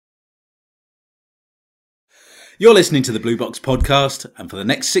You're listening to the Blue Box Podcast, and for the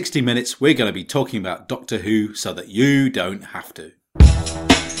next 60 minutes, we're going to be talking about Doctor Who so that you don't have to.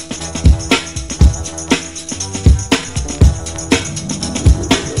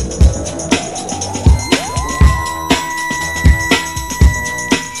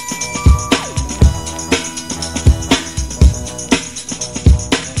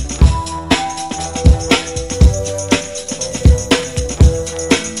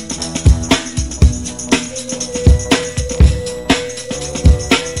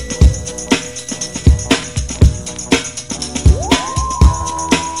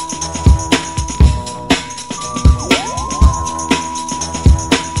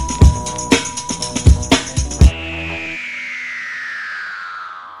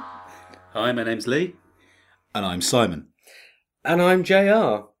 Hi, my name's Lee. And I'm Simon. And I'm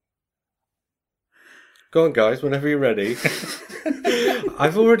JR. Go on, guys, whenever you're ready.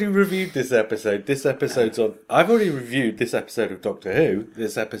 I've already reviewed this episode. I've already reviewed this episode of Doctor Who.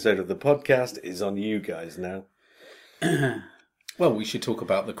 This episode of the podcast is on you guys now. Well, we should talk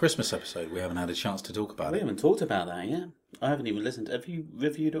about the Christmas episode. We haven't had a chance to talk about We it. haven't talked about that yet. I haven't even listened. Have you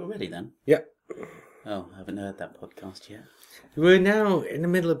reviewed it already then? Yep. Oh, I haven't heard that podcast yet. We're now in the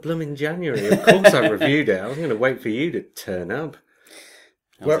middle of blooming January. Of course I've reviewed it. I was going to wait for you to turn up.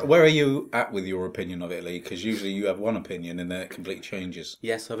 Where are you at with your opinion of it, Lee? Because usually you have one opinion and then it completely changes.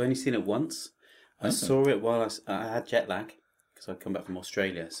 Yes, I've only seen it once. I saw it while I had jet lag, because I'd come back from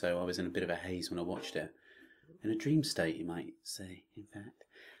Australia, so I was in a bit of a haze when I watched it. In a dream state, you might say, in fact.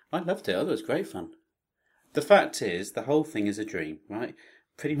 I loved it. I thought it was great fun. The fact is, the whole thing is a dream, right?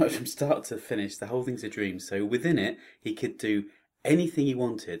 Pretty much from start to finish, the whole thing's a dream. So within it, he could do anything he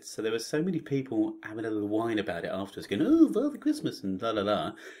wanted. So there were so many people having a little whine about it afterwards, going, "Oh, Father Christmas," and la la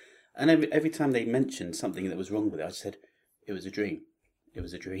la. And every time they mentioned something that was wrong with it, I just said, "It was a dream. It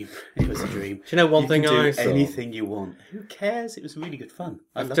was a dream. It was a dream." Do you know one thing I saw? Anything you want. Who cares? It was really good fun.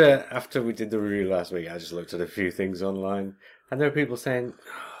 I loved it. After we did the review last week, I just looked at a few things online, and there were people saying,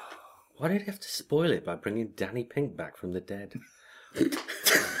 "Oh, why did you have to spoil it by bringing Danny Pink back from the dead?"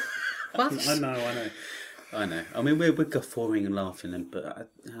 What? I know. I mean, we're guffawing and laughing, but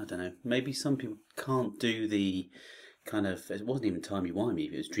I don't know. Maybe some people can't do the kind of. It wasn't even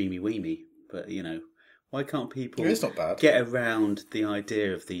timey-wimey. It was dreamy-weemy. But you know, why can't people? It's not bad. Get around the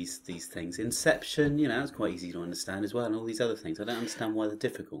idea of these things. Inception, you know, that's quite easy to understand as well, and all these other things. I don't understand why they're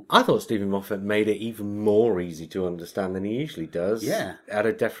difficult. I thought Stephen Moffat made it even more easy to understand than he usually does. Yeah. Out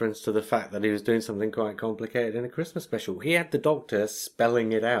of deference to the fact that he was doing something quite complicated in a Christmas special. He had the Doctor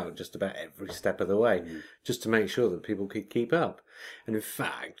spelling it out just about every step of the way, just to make sure that people could keep up. And in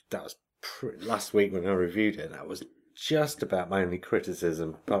fact, that was last week when I reviewed it, that was just about my only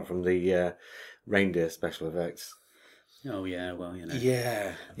criticism, apart from the reindeer special effects. Oh yeah, well, you know.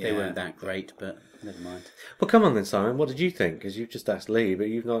 Yeah. They weren't that great, but never mind. Well, come on then, Simon. What did you think? Because you've just asked Lee, but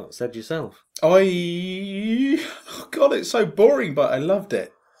you've not said yourself. God, it's so boring, but I loved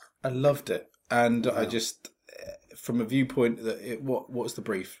it. And I just, from a viewpoint that what's the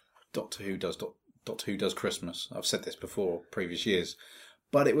brief? Doctor Who does Christmas. I've said this before, previous years,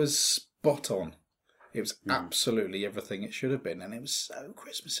 but it was spot on. It was absolutely everything it should have been, and it was so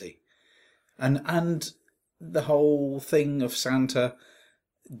Christmassy. And the whole thing of Santa,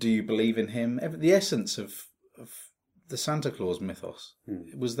 do you believe in him? The essence of the Santa Claus mythos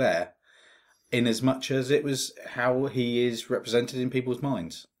was there, in as much as it was how he is represented in people's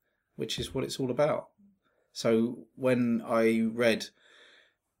minds, which is what it's all about. So when I read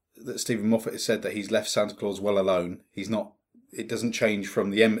that Stephen Moffat has said that he's left Santa Claus well alone, it doesn't change from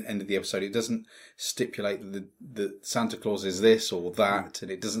the end of the episode. It doesn't stipulate that Santa Claus is this or that,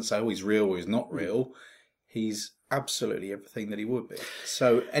 and it doesn't say, oh, he's real or he's not real. He's absolutely everything that he would be.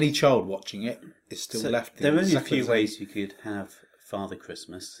 So any child watching it is still left. There are only a few ways you could have Father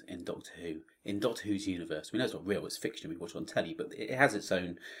Christmas in Doctor Who. In Doctor Who's universe, we know it's not real, it's fiction, we watch it on telly, but it has its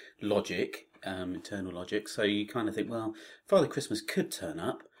own logic, internal logic. So you kind of think, well, Father Christmas could turn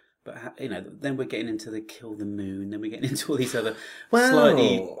up, but you know, then we're getting into the kill the moon. Then we're getting into all these other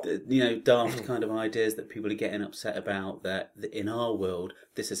slightly, daft kind of ideas that people are getting upset about. That in our world,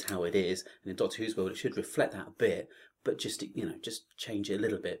 this is how it is, and in Doctor Who's world, it should reflect that a bit, but just change it a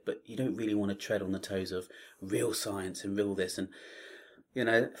little bit. But you don't really want to tread on the toes of real science and real this. And you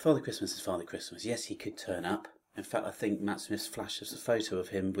know, Father Christmas is Father Christmas. Yes, he could turn up. In fact, I think Matt Smith flashed us a photo of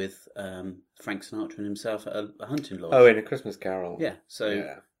him with Frank Sinatra and himself at a hunting lodge. Oh, in A Christmas Carol. Yeah. So.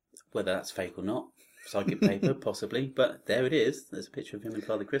 Yeah. Whether that's fake or not, psychic paper, possibly, but there it is. There's a picture of him and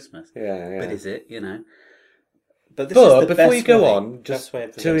Father Christmas. Yeah. But is it, you know? But before you go on, just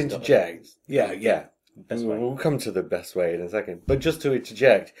to interject, we'll come to the best way in a second. But just to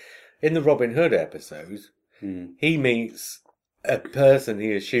interject, in the Robin Hood episode, He meets a person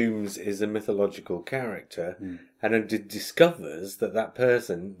he assumes is a mythological character, and then discovers that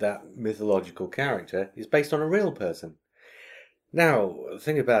person, that mythological character, is based on a real person. Now, the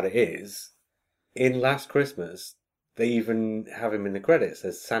thing about it is, in Last Christmas, they even have him in the credits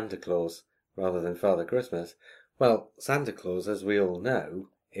as Santa Claus rather than Father Christmas. Well, Santa Claus, as we all know,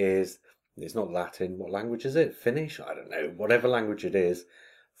 it's not Latin. What language is it? Finnish? I don't know. Whatever language it is.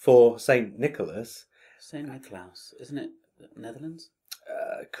 For Saint Nicholas. Saint Nicholas, isn't it Netherlands?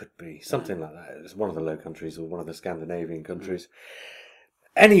 Could be. Something like that. It's one of the Low Countries or one of the Scandinavian countries.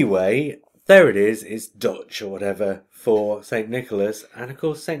 Anyway, there it is. It's Dutch or whatever for Saint Nicholas. And of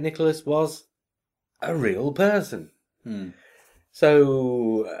course, Saint Nicholas was a real person.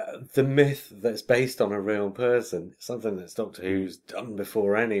 So the myth that's based on a real person, something that's Doctor Who's done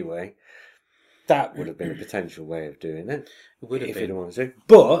before anyway, that would have been a potential way of doing it. It would have if been. you'd wanted to.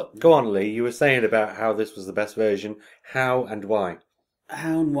 But, go on, Lee, you were saying about how this was the best version. How and why?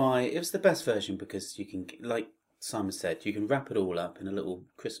 How and why? It was the best version because you can, like Simon said, you can wrap it all up in a little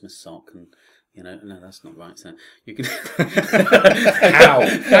Christmas sock and, no, that's not right, so you can... How?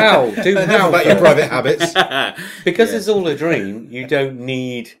 Do how about your private habits. Because it's all a dream, you don't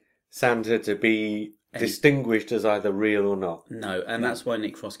need Santa to be distinguished as either real or not. No, and that's why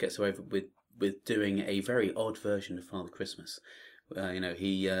Nick Frost gets away with doing a very odd version of Father Christmas.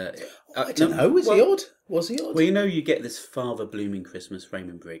 He... I don't know, was he odd? Was he odd? Well, you get this Father Blooming Christmas,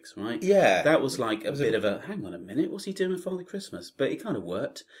 Raymond Briggs, right? Yeah. That was like a bit of a, hang on a minute, what's he doing with Father Christmas? But it kind of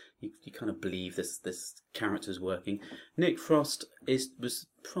worked. You kind of believe this character's working. Nick Frost was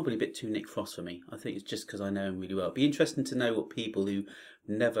probably a bit too Nick Frost for me. I think it's just because I know him really well. It'd be interesting to know what people who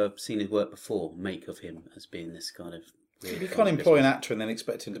never seen his work before make of him as being this kind of... You can't employ an actor and then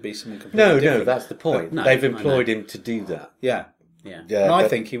expect him to be someone completely different. No, that's the point. No, They've employed him to do that. Yeah. Yeah. And I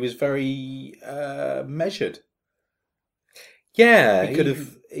think he was very measured. Yeah.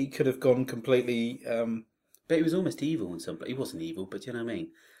 He could have gone completely... But he was almost evil in some... He wasn't evil, but you know what I mean?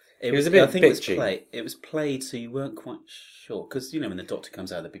 It was a bit bitchy. It was played so you weren't quite sure. Because, when the Doctor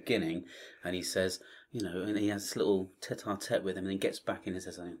comes out at the beginning and he says, and he has this little tete-a-tete with him and then gets back in and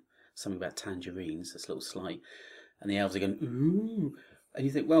says something about tangerines, this little slight. And the elves are going, ooh. And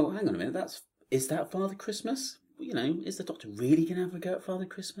you think, well, hang on a minute, is that Father Christmas? Is the Doctor really going to have a go at Father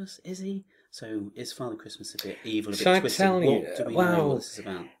Christmas? Is he? So is Father Christmas a bit evil, a bit twisted? What do we know what this is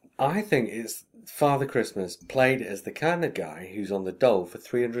about? I think it's Father Christmas played as the kind of guy who's on the dole for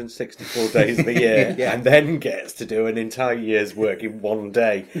 364 days of the year and then gets to do an entire year's work in one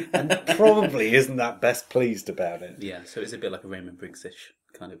day and probably isn't that best pleased about it. Yeah, so it's a bit like a Raymond Briggs-ish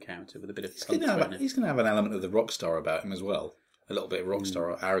kind of character with a bit of... He's going to have an element of the rock star about him as well. A little bit of rock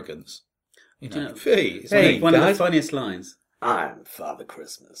star arrogance. It's one of the funniest lines. I'm Father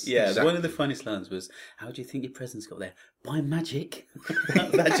Christmas. Yeah, exactly. One of the funniest lines was, how do you think your presents got there? By magic.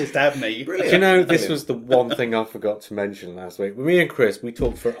 That just had me. Brilliant. This was the one thing I forgot to mention last week. Me and Chris, we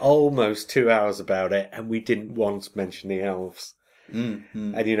talked for almost 2 hours about it, and we didn't once mention the elves. And,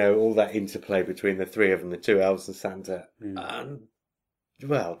 all that interplay between the three of them, the two elves and Santa. And,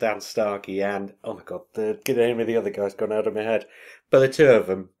 well, Dan Starkey and, oh my God, the name of the other guy's gone out of my head. But the two of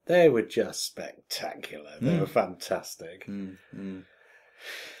them, they were just spectacular. They were fantastic.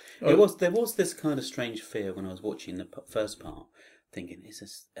 There was this kind of strange fear when I was watching the first part, thinking,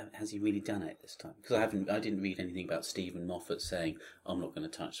 has he really done it this time? Because I didn't read anything about Stephen Moffat saying, I'm not going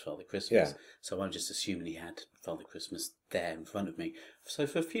to touch Father Christmas. Yeah. So I'm just assuming he had Father Christmas there in front of me. So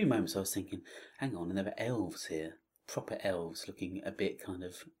for a few moments I was thinking, hang on, and there were elves here, proper elves, looking a bit kind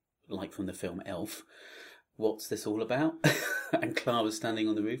of like from the film Elf. What's this all about? And Clara's standing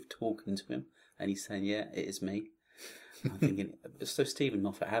on the roof talking to him, and he's saying, yeah, it is me. I'm thinking, so Stephen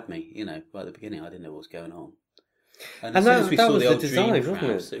Moffat had me, right at the beginning, I didn't know what was going on. And as soon as we saw the old dream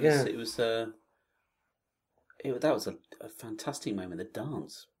crabs, that was a fantastic moment, the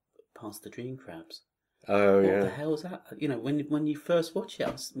dance past the dream crabs. Oh, what yeah. What the hell is that? When you first watch it,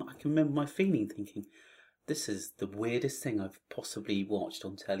 I can remember my feeling, thinking, this is the weirdest thing I've possibly watched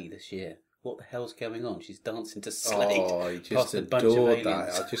on telly this year. What the hell's going on? She's dancing to Slade. Oh, I just past a bunch of adored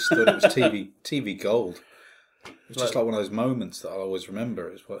aliens. that. I just thought it was TV gold. It was just like one of those moments that I'll always remember.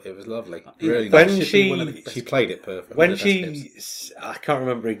 It was lovely. Really when nice. She played it perfect. When I can't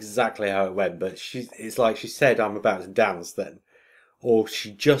remember exactly how it went, but it's like she said, I'm about to dance then. Or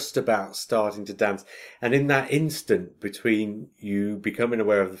she just about starting to dance. And in that instant between you becoming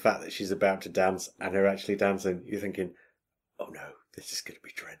aware of the fact that she's about to dance and her actually dancing, you're thinking, oh no, this is going to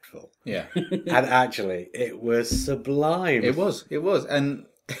be dreadful. Yeah. And actually, it was sublime. It was. And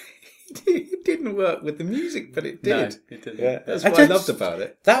it didn't work with the music, but it did. No, it didn't. Yeah. That's what I loved about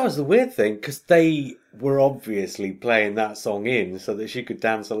it. That was the weird thing, because they were obviously playing that song in so that she could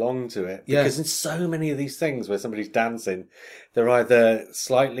dance along to it. Yeah. Because in so many of these things where somebody's dancing, they're either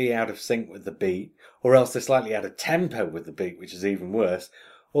slightly out of sync with the beat, or else they're slightly out of tempo with the beat, which is even worse,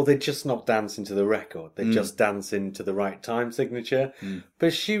 or they're just not dancing to the record. They're just dancing to the right time signature.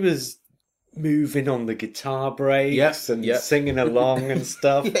 But she was moving on the guitar breaks and singing along and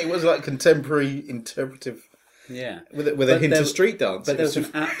stuff. Yeah, it was like contemporary interpretive. Yeah, with a hint of street dance. But there was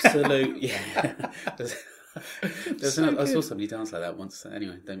an absolute I saw somebody dance like that once.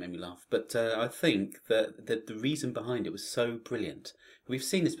 Anyway, don't make me laugh. But I think that the reason behind it was so brilliant. We've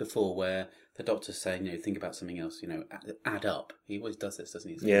seen this before, where the doctor's saying, think about something else. Add up. He always does this,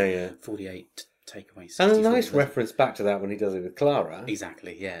 doesn't he? Yeah. 48 take away 64. And a nice reference back to that when he does it with Clara.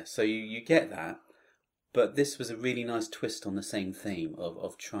 Exactly. Yeah. So you get that. But this was a really nice twist on the same theme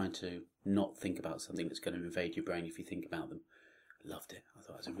of trying to not think about something that's going to invade your brain if you think about them. Loved it. I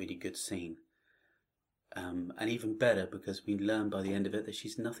thought it was a really good scene. And even better because we learn by the end of it that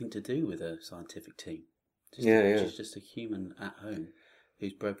she's nothing to do with a scientific team. She's just a human at home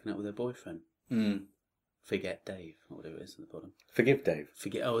who's broken up with her boyfriend. Forget Dave, or whatever it is at the bottom. Forgive Dave.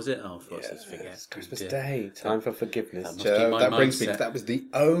 Forget. Oh, was it? Oh, of course, it's forget. It's Christmas Day. Time for forgiveness. That brings me. That was the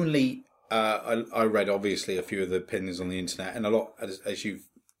only. I read obviously a few of the opinions on the internet, and a lot, as you've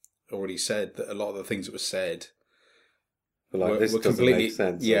already said, that a lot of the things that were said were completely make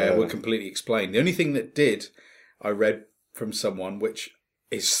sense. Yeah, were completely explained. The only thing that did, I read from someone, which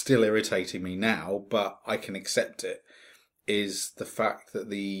is still irritating me now, but I can accept it, is the fact that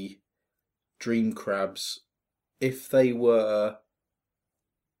the dream crabs, if they were,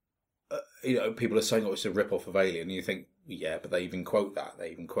 people are saying, it's a rip-off of Alien, and you think, yeah, but they even quote that.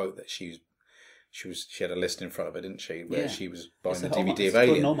 They even quote that she had a list in front of her, didn't she? Where she was buying the DVD of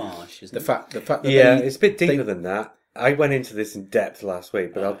Alien. It's an homage, isn't it? The fact that it's a bit deeper than that. I went into this in depth last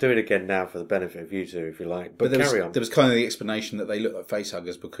week, but I'll do it again now for the benefit of you two, if you like. But carry on. There was kind of the explanation that they looked like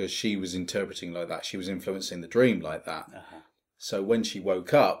facehuggers because she was interpreting like that. She was influencing the dream like that. So when she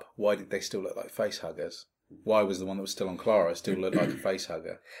woke up, why did they still look like facehuggers? Why was the one that was still on Clara still look like a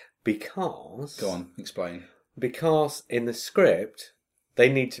facehugger? Because... Go on, explain. Because in the script, they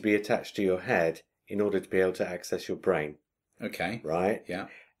need to be attached to your head in order to be able to access your brain. Okay. Right? Yeah.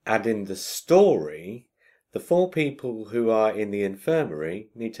 And in the story, the 4 people who are in the infirmary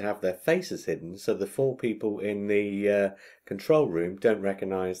need to have their faces hidden, so the 4 people in the control room don't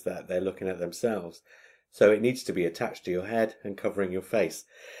recognise that they're looking at themselves. So it needs to be attached to your head and covering your face.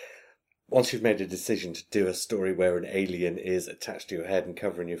 Once you've made a decision to do a story where an alien is attached to your head and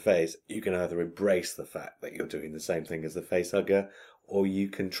covering your face, you can either embrace the fact that you're doing the same thing as the facehugger, or you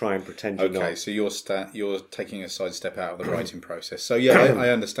can try and pretend you're not. Okay, so you're taking a sidestep out of the writing process. So yeah, I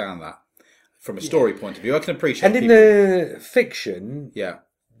understand that. From a story point of view, I can appreciate And in the fiction, yeah,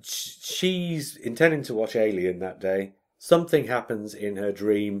 she's intending to watch Alien that day. Something happens in her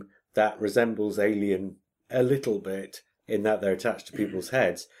dream that resembles Alien a little bit in that they're attached to people's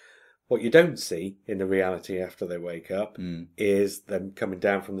heads. What you don't see in the reality after they wake up is them coming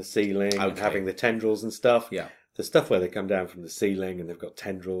down from the ceiling and having the tendrils and stuff. Yeah. The stuff where they come down from the ceiling and they've got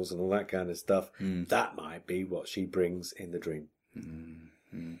tendrils and all that kind of stuff, that might be what she brings in the dream.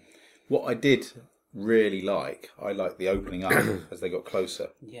 What I did really I liked the opening up as they got closer.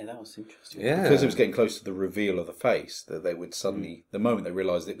 Yeah, that was interesting. Yeah. Because it was getting close to the reveal of the face, that they would suddenly, the moment they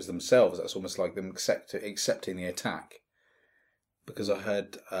realised it was themselves, that's almost like them accepting the attack. Because I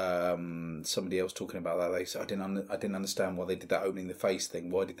heard somebody else talking about that. They said, I didn't understand why they did that opening the face thing.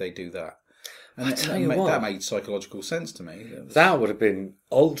 Why did they do that? And that made psychological sense to me. That would have been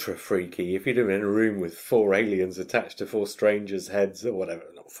ultra freaky if you'd have been in a room with 4 aliens attached to 4 strangers' heads or whatever.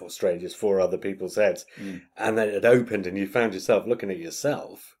 Not 4 strangers, 4 other people's heads. And then it opened and you found yourself looking at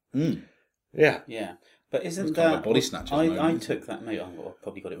yourself. Yeah. Yeah. But isn't kind that... of a body snatcher I took that... Maybe I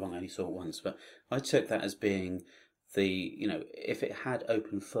probably got it wrong. I only saw it once. But I took that as being if it had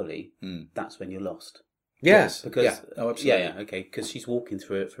opened fully, that's when you're lost. Yes, because absolutely. Yeah, okay. Because she's walking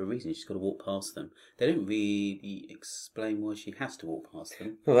through it for a reason. She's got to walk past them. They don't really explain why she has to walk past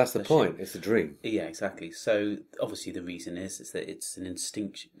them. Well, that's the point. It's a dream. Yeah, exactly. So obviously the reason is that it's an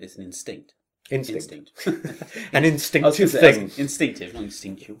instinct. It's an instinct. Instinct. An instinctive thing. Instinctive, not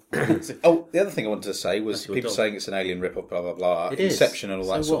instinctual. The other thing I wanted to say was people saying it's an alien rip-off, blah blah blah, Inception and all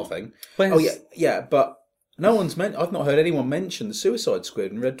that sort of thing. But. No one's I've not heard anyone mention the Suicide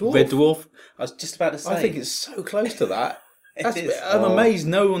Squid and Red Dwarf. Red Dwarf. I was just about to say. I think it's so close to that. I'm amazed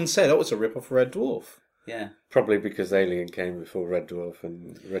no one said, it's a rip-off of Red Dwarf. Yeah. Probably because Alien came before Red Dwarf,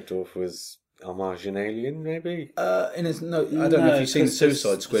 and Red Dwarf was homage in Alien, maybe? I don't know if you've seen the 'cause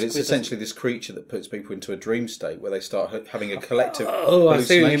Suicide Squid. the It's squid essentially this creature that puts people into a dream state where they start having a collective Oh, I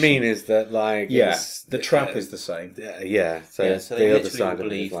see what you hallucination. mean. Is that like The trap is the same. yeah? So, Yeah, it's so the they other literally side of it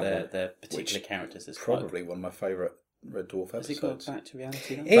believe is like that. their particular characters is Probably one of my favourite Red Dwarf Has it got episodes. back to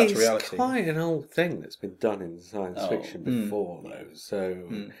reality? Then? Back to It's reality. quite an old thing that's been done in science Oh, fiction before, though.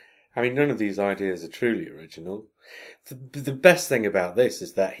 So, I mean, none of these ideas are truly original. The best thing about this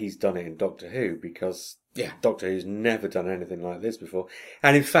is that he's done it in Doctor Who, because Doctor Who's never done anything like this before.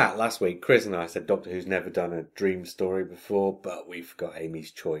 And in fact, last week, Chris and I said Doctor Who's never done a dream story before, but we've got Amy's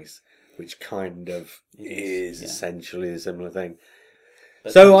Choice, which kind of is essentially a similar thing.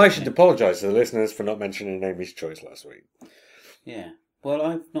 But so I should apologise to the listeners for not mentioning Amy's Choice last week. Yeah. Well,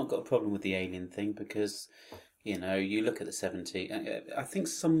 I've not got a problem with the alien thing because, you know, you look at the 70s. I think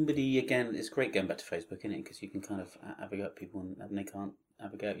somebody, again, it's great going back to Facebook, isn't it? Because you can kind of have a go at people and they can't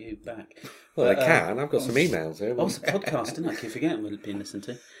have a go at you back. Well, they can. I've got some emails here. Oh, it's a podcast, didn't I? I keep forgetting we're being listened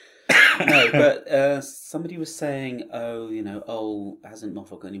to. No, but somebody was saying, hasn't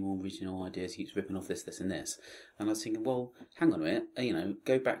Moffat got any more original ideas? He keeps ripping off this, and this. And I was thinking, well, hang on a minute.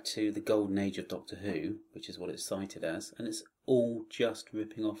 Go back to the golden age of Doctor Who, which is what it's cited as, and it's all just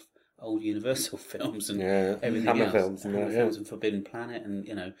ripping off old Universal films and everything Hammer else. films and Forbidden Planet,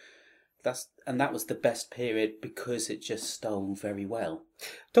 and that was the best period because it just stole very well.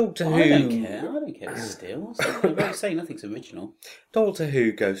 Doctor Who. I don't care. It's still. I'm very saying nothing's original. Doctor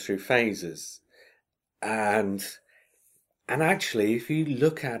Who goes through phases, and actually, if you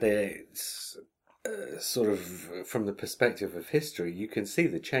look at it sort of from the perspective of history, you can see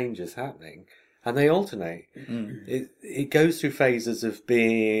the changes happening, and they alternate. It goes through phases of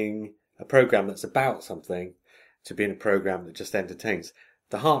being a program that's about something to being a program that just entertains.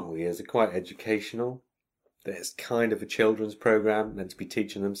 The Hartnell years are quite educational. There's kind of a children's program meant to be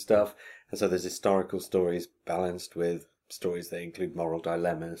teaching them stuff. And so there's historical stories balanced with stories that include moral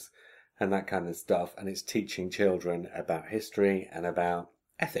dilemmas and that kind of stuff. And it's teaching children about history and about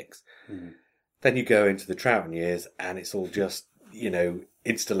ethics. Then you go into the Troughton years and it's all just,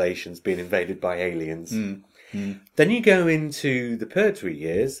 installations being invaded by aliens. Then you go into the Pertwee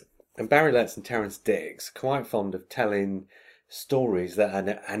years, and Barry Letts and Terence Dicks are quite fond of telling stories that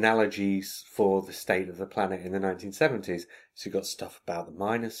are analogies for the state of the planet in the 1970s. So you've got stuff about the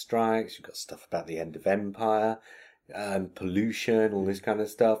miners' strikes, you've got stuff about the end of empire, pollution, all this kind of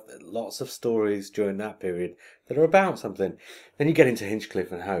stuff. Lots of stories during that period that are about something. Then you get into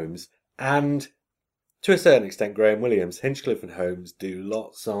Hinchcliffe and Holmes, and to a certain extent Graham Williams. Hinchcliffe and Holmes do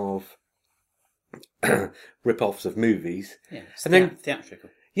lots of rip-offs of movies. Yeah, and then theatrical.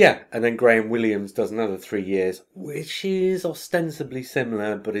 Yeah, and then Graham Williams does another 3 years, which is ostensibly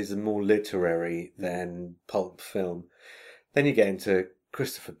similar, but is more literary than pulp film. Then you get into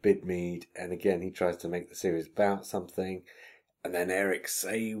Christopher Bidmead, and again, he tries to make the series about something. And then Eric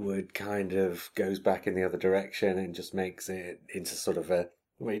Saywood kind of goes back in the other direction and just makes it into sort of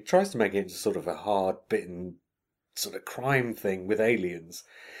he tries to make it into sort of a hard-bitten sort of crime thing with aliens.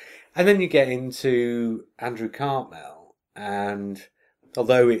 And then you get into Andrew Cartmel, and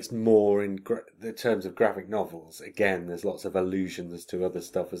although it's more in the terms of graphic novels, again, there's lots of allusions to other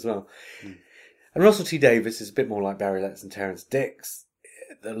stuff as well. And Russell T Davies is a bit more like Barry Letts and Terence Dicks.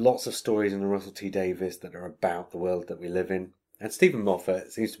 There are lots of stories in Russell T Davies that are about the world that we live in. And Stephen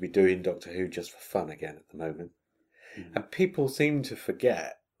Moffat seems to be doing Doctor Who just for fun again at the moment. And people seem to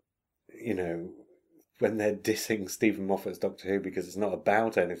forget, when they're dissing Stephen Moffat's Doctor Who because it's not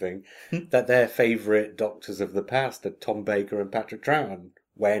about anything, that their favourite doctors of the past are Tom Baker and Patrick Troughton,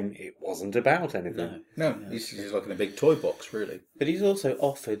 when it wasn't about anything. No, he's like in a big toy box, really. But he's also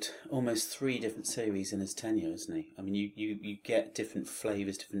offered almost 3 different series in his tenure, isn't he? I mean, you get different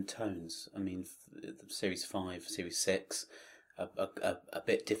flavours, different tones. I mean, Series 5, Series 6, a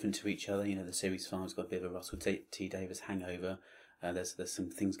bit different to each other. The Series 5's got a bit of a Russell T Davies hangover. There's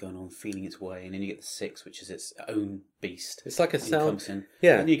some things going on, feeling its way, and then you get the 6, which is its own beast. It's like a sound.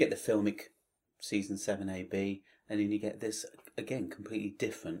 Yeah. And you get the filmic season 7 AB, and then you get this again completely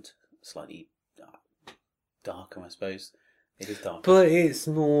different, slightly darker, I suppose. It is darker, but it's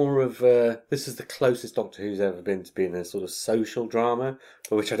more of this is the closest Doctor Who's ever been to being a sort of social drama,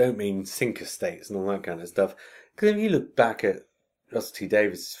 by which I don't mean sink estates and all that kind of stuff. Because if you look back at Russell T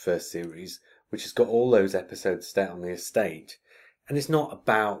Davies' first series, which has got all those episodes set on the estate. And it's not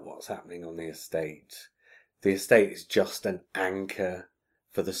about what's happening on the estate. The estate is just an anchor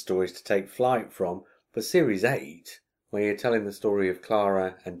for the stories to take flight from. But Series 8, where you're telling the story of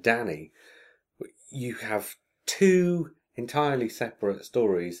Clara and Danny, you have 2 entirely separate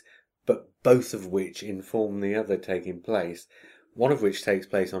stories, but both of which inform the other taking place, one of which takes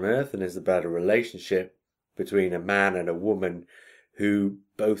place on Earth and is about a relationship between a man and a woman who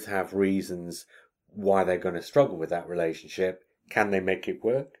both have reasons why they're going to struggle with that relationship. Can they make it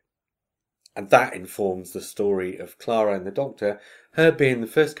work? And that informs the story of Clara and the Doctor, her being the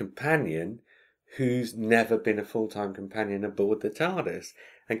first companion who's never been a full-time companion aboard the TARDIS.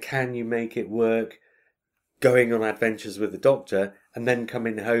 And can you make it work going on adventures with the Doctor and then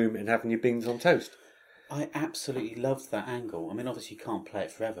coming home and having your beans on toast? I absolutely loved that angle. I mean, obviously you can't play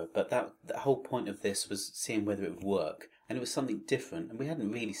it forever, but the whole point of this was seeing whether it would work. And it was something different, and we hadn't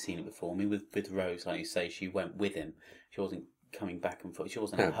really seen it before. I mean, with Rose, like you say, she went with him. She wasn't coming back and forth. She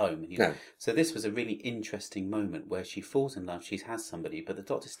wasn't at home. And So this was a really interesting moment where she falls in love. She has somebody, but the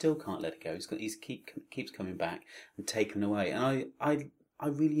Doctor still can't let it go. He keeps coming back and taken away. And I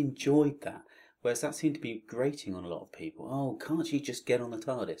really enjoyed that. Whereas that seemed to be grating on a lot of people. Oh, can't she just get on the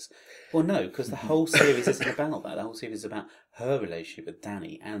TARDIS? Well, no, because the whole series isn't about that. The whole series is about her relationship with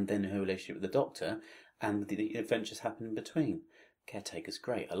Danny and then her relationship with the Doctor and the adventures happen in between. Caretaker's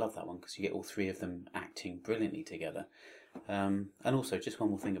great. I love that one because you get all three of them acting brilliantly together. And also, just one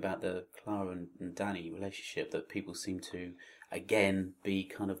more thing about the Clara and Danny relationship that people seem to, again, be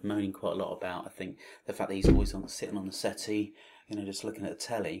kind of moaning quite a lot about. I think the fact that he's always sitting on the settee, just looking at the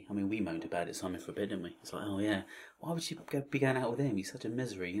telly. I mean, we moaned about it, Simon, for a bit, didn't we? It's like, oh yeah, why would she be going out with him? He's such a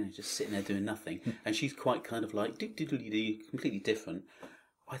misery, just sitting there doing nothing. And she's quite kind of like, completely different.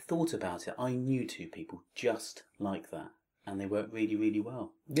 I thought about it. I knew two people just like that. And they worked really, really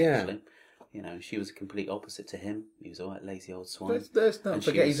well. Yeah. Actually. She was a complete opposite to him. He was a right lazy old swine. Let's not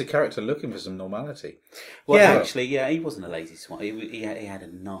forget he's a character looking for some normality. Well, actually, he wasn't a lazy swine. He had a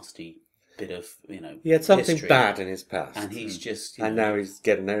nasty bit of, He had something history, bad in his past. and he's just... and now he's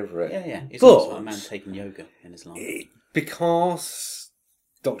getting over it. Yeah. He's But also a man taking yoga in his life. Because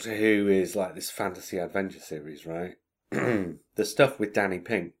Doctor Who is like this fantasy adventure series, right? The stuff with Danny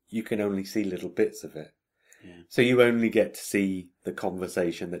Pink, you can only see little bits of it. Yeah. So you only get to see the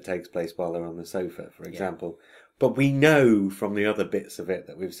conversation that takes place while they're on the sofa, for example. But we know from the other bits of it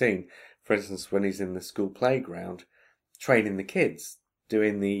that we've seen, for instance, when he's in the school playground, training the kids,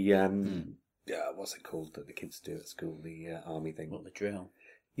 doing the, what's it called that the kids do at school, the army thing? What, the drill?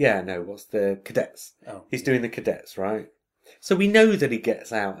 Yeah, no, what's the cadets? Oh. He's doing the cadets, right? So we know that he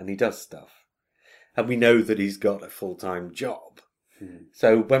gets out and he does stuff. And we know that he's got a full-time job.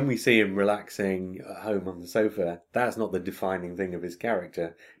 So when we see him relaxing at home on the sofa, that's not the defining thing of his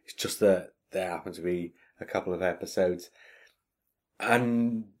character. It's just that there happen to be a couple of episodes.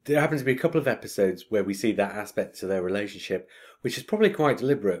 And there happen to be a couple of episodes where we see that aspect to their relationship, which is probably quite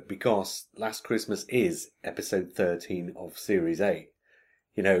deliberate because Last Christmas is episode 13 of Series 8.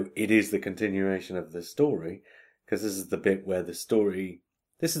 It is the continuation of the story, because this is the bit where this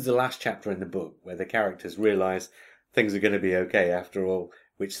is the last chapter in the book where the characters realise things are going to be okay after all,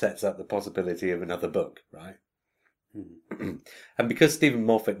 which sets up the possibility of another book, right? And because Stephen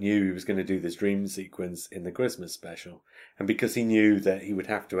Moffat knew he was going to do this dream sequence in the Christmas special, and because he knew that he would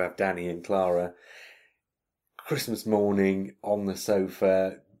have to have Danny and Clara Christmas morning on the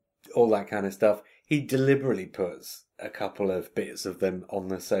sofa, all that kind of stuff, he deliberately puts a couple of bits of them on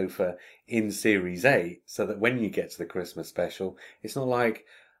the sofa in Series 8 so that when you get to the Christmas special, it's not like,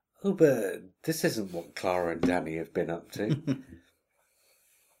 oh, but this isn't what Clara and Danny have been up to.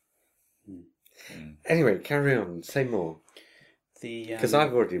 Anyway, carry on. Say more. Because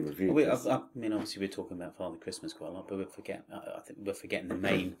I've already reviewed this. I mean, obviously we're talking about Father Christmas quite a lot, but I think we're forgetting the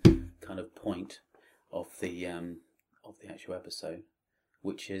main kind of point of the actual episode,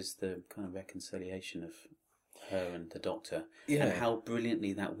 which is the kind of reconciliation of her and the Doctor, and how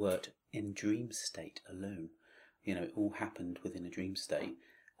brilliantly that worked in dream state alone. It all happened within a dream state.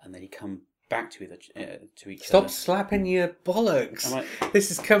 And then he come back to each other. Stop slapping your bollocks.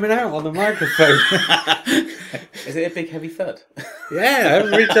 This is coming out on the microphone. Is it a big heavy thud? Yeah,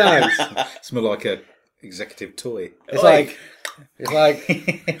 every time. It's more like a executive toy. It's like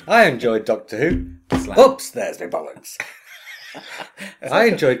I enjoyed Doctor Who. Oops, there's my bollocks. I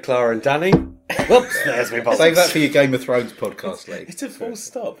enjoyed Clara and Danny. Whoops, there's my bollocks. Save that for your Game of Thrones podcast, Lee. It's a full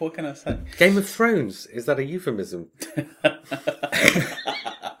stop. What can I say? Game of Thrones, is that a euphemism?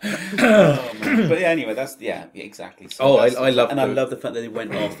 But yeah, anyway, exactly. So I love, and I love the fact that they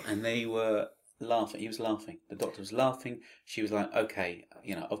went off and they were laughing. He was laughing. The Doctor was laughing. She was like, "Okay,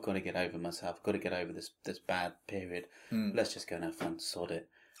 I've got to get over myself. I've got to get over this bad period. Let's just go and have fun. Sod it."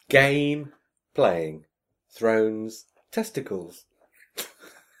 Game, playing, Thrones, testicles.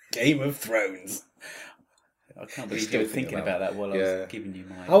 Game of Thrones. I can't believe you were thinking about that while I was giving you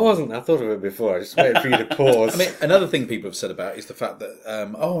my... I wasn't. I thought of it before. I just waited for you to pause. I mean, another thing people have said about it is the fact that,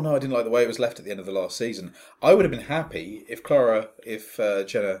 oh no, I didn't like the way it was left at the end of the last season. I would have been happy if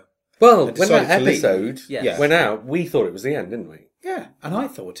Jenna... Well, had when that decided to leave. episode went out, we thought it was the end, didn't we? Yeah, and I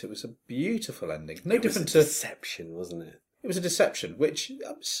thought it was a beautiful ending. No different to... deception, wasn't it? It was a deception, which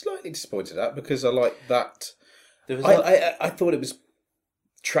I'm slightly disappointed at because I liked that. There was I thought it was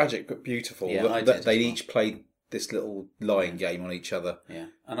tragic but beautiful that they each played this little lying game on each other. Yeah,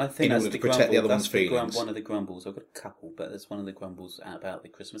 and I think in order to protect the other one's feelings. One of the grumbles, I've got a couple, but there's one of the grumbles about the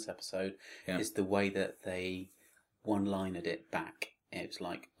Christmas episode is the way that they one-linered it back. It was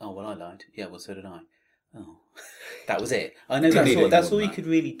like, oh, well, I lied. Yeah, well, so did I. Oh, that was it. I know that's all you could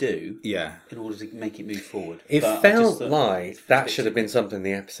really do in order to make it move forward. It felt like that should have been something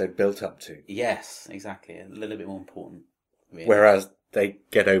the episode built up to. Yes, exactly. A little bit more important. Really. Whereas they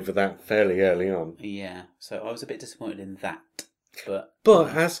get over that fairly early on. Yeah, so I was a bit disappointed in that. But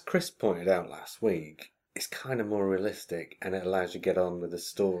as Chris pointed out last week, it's kind of more realistic and it allows you to get on with the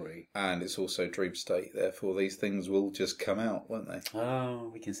story. And it's also dream state, therefore these things will just come out, won't they? Oh,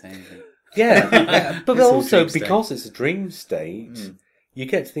 we can say anything. Yeah, but also because it's a dream state, you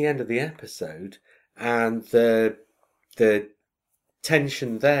get to the end of the episode and the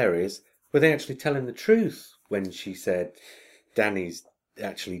tension there is, were they actually telling the truth when she said, Danny's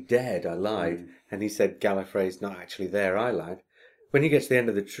actually dead, I lied, and he said, Gallifrey's not actually there, I lied. When you get to the end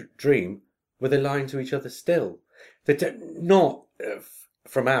of the dream, were they lying to each other still? Not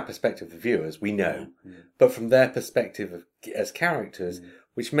from our perspective, the viewers, we know, but from their perspective as characters,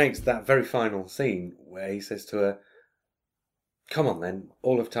 which makes that very final scene where he says to her, come on then,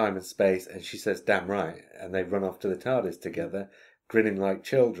 all of time and space, and she says, damn right, and they run off to the TARDIS together, grinning like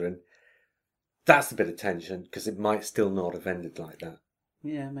children. That's the bit of tension, because it might still not have ended like that.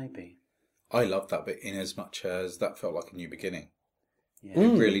 Yeah, maybe. I loved that bit in as much as that felt like a new beginning. Yeah.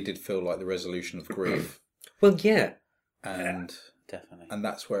 It really did feel like the resolution of grief. Well, yeah. And definitely. And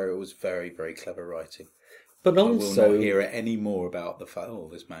that's where it was very, very clever writing. But also... I will not hear any more about the fact, oh,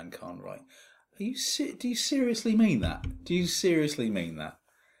 this man can't write. Do you seriously mean that? Do you seriously mean that?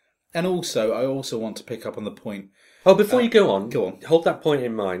 And also, I also want to pick up on the point... Oh, before you go on, hold that point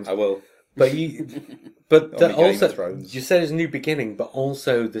in mind. I will. But also, you said it's a new beginning, but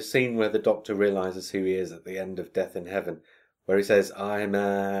also the scene where the Doctor realises who he is at the end of Death in Heaven, where he says, I'm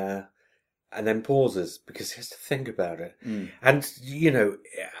and then pauses because he has to think about it. And,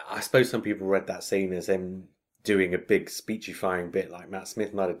 I suppose some people read that scene as him doing a big speechifying bit like Matt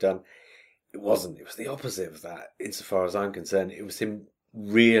Smith might have done. It wasn't. It was the opposite of that, insofar as I'm concerned. It was him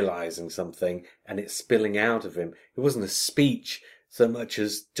realising something and it spilling out of him. It wasn't a speech so much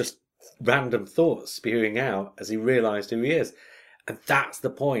as just random thoughts spewing out as he realised who he is. And that's the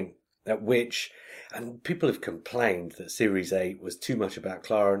point at which... And people have complained that Series 8 was too much about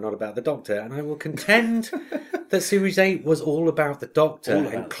Clara and not about the Doctor. And I will contend that Series 8 was all about the Doctor.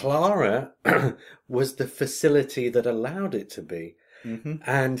 And Clara was the facility that allowed it to be. Mm-hmm.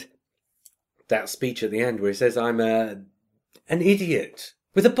 And that speech at the end where he says, I'm an idiot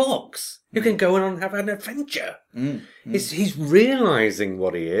with a box who can go on and have an adventure. He's realising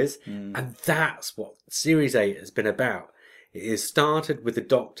what he is. And that's what Series 8 has been about. It has started with the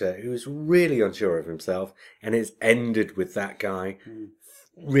Doctor, who is really unsure of himself, and it's ended with that guy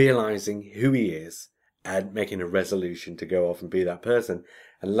realising who he is and making a resolution to go off and be that person.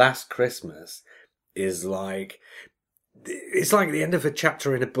 And Last Christmas is it's like the end of a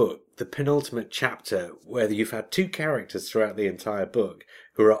chapter in a book, the penultimate chapter, where you've had two characters throughout the entire book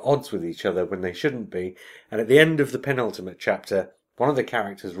who are at odds with each other when they shouldn't be. And at the end of the penultimate chapter, one of the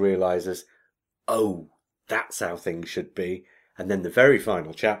characters realises, oh, that's how things should be. And then the very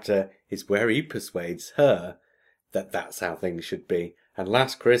final chapter is where he persuades her that that's how things should be. And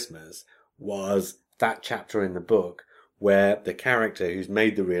Last Christmas was that chapter in the book where the character who's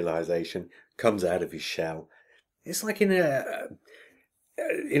made the realisation comes out of his shell. It's like in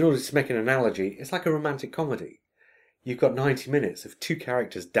order to make an analogy, it's like a romantic comedy. You've got 90 minutes of two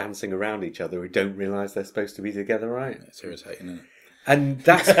characters dancing around each other who don't realise they're supposed to be together, right? It's irritating, isn't it? And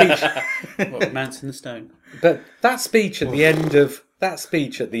that speech, what, Mountain and Stone. But that speech at the end of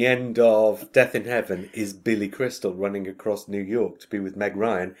Death in Heaven is Billy Crystal running across New York to be with Meg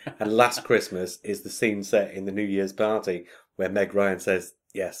Ryan, and Last Christmas is the scene set in the New Year's party where Meg Ryan says,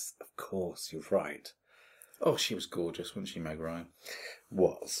 "Yes, of course, you're right." Oh, she was gorgeous, wasn't she, Meg Ryan?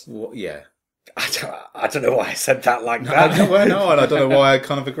 Was. What? Yeah. I don't know why I said that like that. And I don't know why I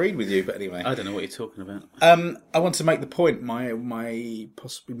kind of agreed with you, but anyway. I don't know what you're talking about. I want to make the point,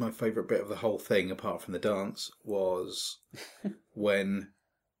 possibly my favourite bit of the whole thing, apart from the dance, was when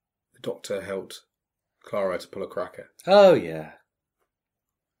the Doctor helped Clara had to pull a cracker. Oh, yeah.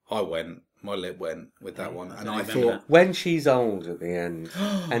 My lip went with that one. And I remember thought, that. When she's old at the end,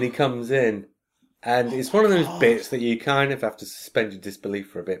 and he comes in, and it's one of those bits that you kind of have to suspend your disbelief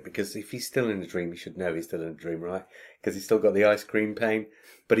for a bit, because if he's still in a dream, you should know he's still in a dream, right? Because he's still got the ice cream pain,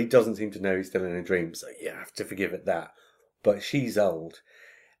 but he doesn't seem to know he's still in a dream, so you have to forgive it that. But she's old,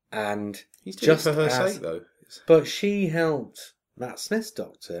 and he's doing it for her as- sake, though. But she helped Matt Smith's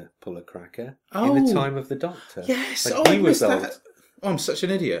doctor pull a cracker in the time of the Doctor. Yes, when I he was missed old. that. Oh, I'm such an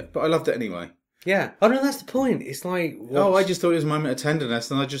idiot, but I loved it anyway. Yeah. Oh no, that's the point. It's like I just thought it was a moment of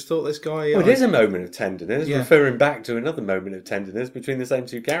tenderness, and I just thought this guy. Well, it is a moment of tenderness, Yeah. referring back to another moment of tenderness between the same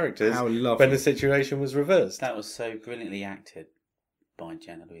two characters How lovely. when the situation was reversed. That was so brilliantly acted by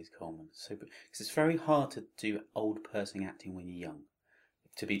Jenna Louise Coleman. Because it's very hard to do old person acting when you're young.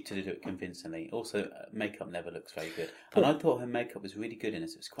 To do it convincingly. Also, makeup never looks very good, and I thought her makeup was really good in it.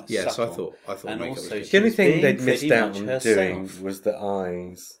 It was quite Yes, subtle. I thought And makeup also was The good. only was thing being they'd missed pretty out much on herself. doing was the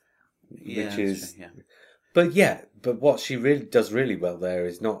eyes, Yeah, which that's is. true, yeah. But what she really does really well there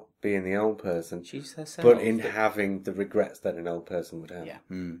is not being the old person, She's herself. but in having the regrets that an old person would have. Yeah.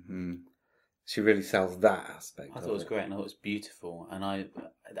 Mm-hmm. She really sells that aspect. I of thought it was it. great, and I thought it was beautiful, and I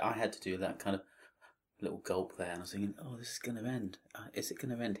had to do that kind of little gulp there, and I was thinking, oh, this is going to end. Is it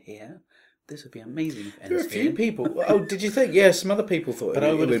going to end here? This would be amazing if it There were ends a few here. people. Oh, did you think? Yeah, some other people thought But it I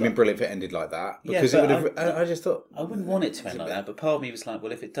would would've have been thought- brilliant if it ended like that. Yeah, Because but it would have. I just thought. I wouldn't want it to end like that, but part of me was like,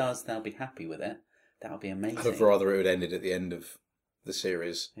 well, if it does, they'll be happy with it. That'll be amazing. I'd have rather it would ended at the end of the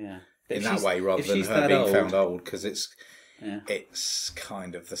series Yeah. But in if that she's- way, rather if than she's her that being old- found old, because it's Yeah.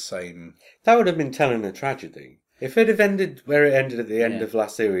 kind of the same. That would have been telling a tragedy. If it had ended where it ended at the end Yeah. of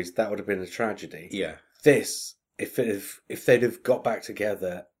last series, that would have been a tragedy. Yeah, This, if they'd have got back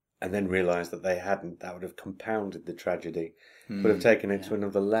together and then realised that they hadn't, that would have compounded the tragedy. Would have taken it to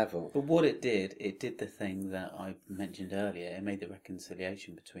another level. But what it did the thing that I mentioned earlier. It made the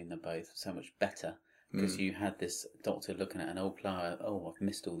reconciliation between them both so much better. Because you had this doctor looking at an old Clara, oh, I've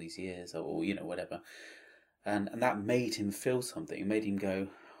missed all these years, or, whatever. And that made him feel something. It made him go,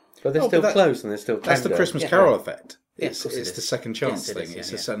 But they're Oh, still but close and they're still tender. that's the Christmas Yeah. Carol effect. Yeah, of It's course it it's is. the second chance Yes, it thing. is,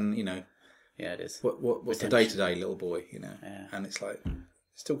 It's yeah, a sudden, yeah, it is. what's the Redemption. day to day little boy, Yeah. and it's like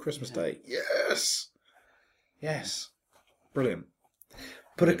it's still Christmas Day. Yes, brilliant.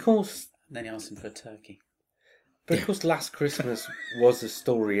 But of course, And then he asked him for a turkey. Last Christmas was a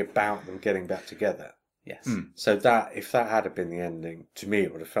story about them getting back together. Yes. So that, if that had been the ending, to me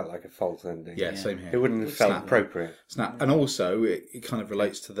it would have felt like a false ending. Yeah, same here. It wouldn't have felt Snap. appropriate. And also, it kind of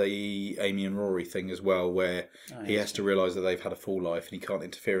relates to the Amy and Rory thing as well, where he has to realise that they've had a full life and he can't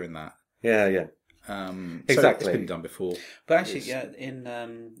interfere in that. Yeah. So Exactly. it's been done before. But actually, in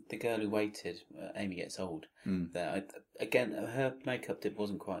The Girl Who Waited, Amy Gets Old, there, again, her makeup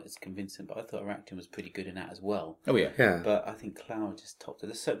wasn't quite as convincing, but I thought her acting was pretty good in that as well. Oh yeah. Yeah. But I think Clara just topped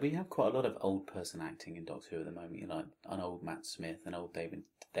it. So we have quite a lot of old person acting in Doctor Who at the moment. Like an old Matt Smith, an old David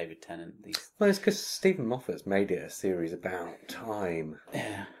Tennant. These, Well, it's because Stephen Moffat's made it a series about time,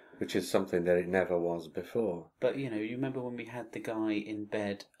 yeah. which is something that it never was before. But you remember when we had the guy in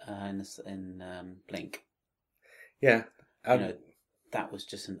bed in Blink? Yeah. That was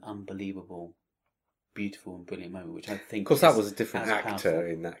just an unbelievable, beautiful and brilliant moment, which I think. Of course, that is was a different as actor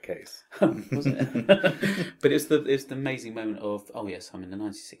powerful. in that case. Wasn't it? But it's the amazing moment of, oh yes, I'm in the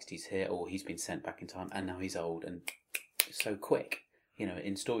 1960s here, or he's been sent back in time, and now he's old, and it's so quick.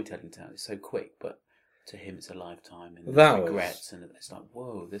 In storytelling terms, it's so quick, but to him it's a lifetime, and That there's was- regrets, and it's like,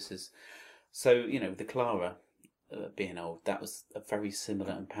 whoa, this is. So the Clara being old, that was a very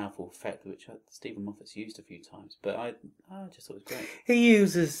similar and powerful effect, which Stephen Moffat's used a few times, but I just thought it was great. He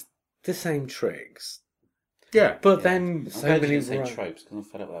uses the same tricks, Yeah. but then I'm so glad you many. didn't say tropes, because I'm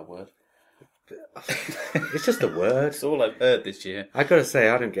fed up with that word. It's just a word. It's all I've heard this year. I gotta say,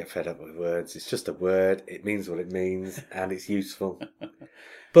 I don't get fed up with words. It's just a word. It means what it means, and it's useful.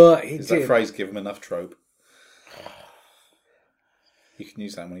 But he Does that did. phrase give him enough trope? You can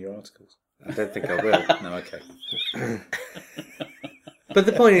use that in one of your articles. I don't think I will. No, okay. But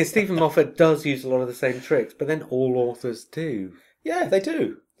the point is, Stephen Moffat does use a lot of the same tricks, but then all authors do. Yeah, they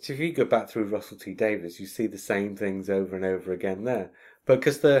do. So if you go back through Russell T Davies, you see the same things over and over again there. But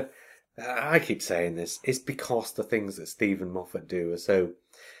because I keep saying this, it's because the things that Stephen Moffat do are so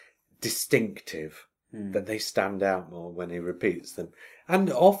distinctive that they stand out more when he repeats them. And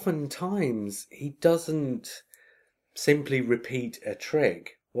oftentimes, he doesn't simply repeat a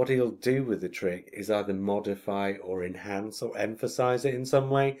trick. What he'll do with the trick is either modify or enhance or emphasize it in some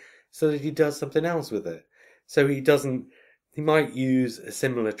way so that he does something else with it. So he might use a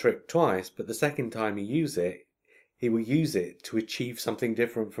similar trick twice, but the second time he uses it, he will use it to achieve something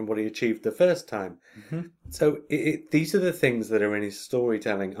different from what he achieved the first time. Mm-hmm. So these are the things that are in his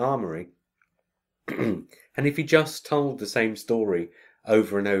storytelling armory. And if he just told the same story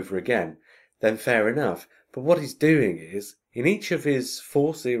over and over again, then fair enough. But what he's doing is, in each of his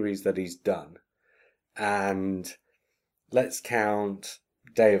 4 series that he's done, and let's count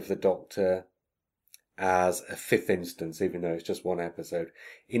Day of the Doctor as a 5th instance, even though it's just 1 episode.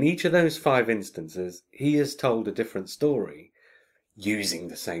 In each of those 5 instances, he has told a different story using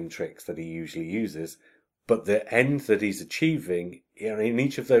the same tricks that he usually uses, but the end that he's achieving in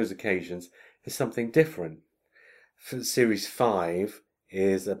each of those occasions is something different. For Series 5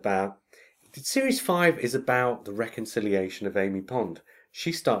 is about the reconciliation of Amy Pond.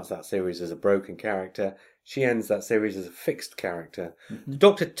 She starts that series as a broken character. She ends that series as a fixed character. Mm-hmm. The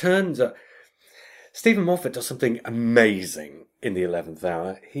Doctor turns up. Stephen Moffat does something amazing in the 11th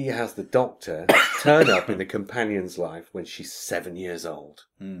hour. He has the Doctor turn up in the companion's life when she's 7 years old.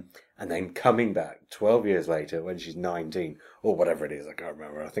 Mm. And then coming back 12 years later when she's 19, or whatever it is, I can't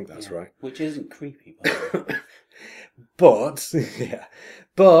remember. I think that's right. Which isn't creepy, by the way.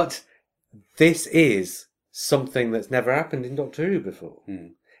 But this is something that's never happened in Doctor Who before.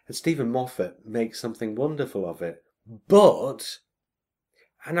 Mm. And Stephen Moffat makes something wonderful of it. But,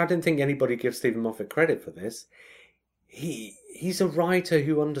 and I don't think anybody gives Stephen Moffat credit for this, he's a writer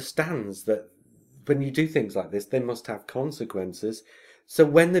who understands that when you do things like this, they must have consequences. So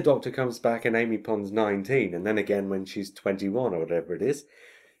when the Doctor comes back and Amy Pond's 19, and then again when she's 21 or whatever it is,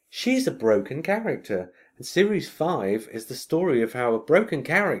 she's a broken character. And Series 5 is the story of how a broken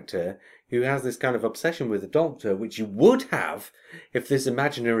character who has this kind of obsession with the Doctor, which you would have if this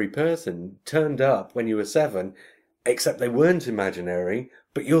imaginary person turned up when you were 7, except they weren't imaginary,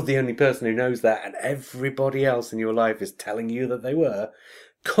 but you're the only person who knows that, and everybody else in your life is telling you that they were,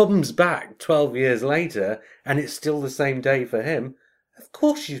 comes back 12 years later, and it's still the same day for him. Of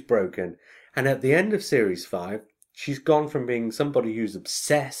course she's broken. And at the end of Series 5, she's gone from being somebody who's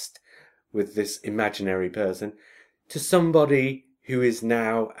obsessed with this imaginary person to somebody who is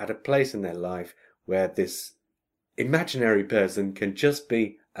now at a place in their life where this imaginary person can just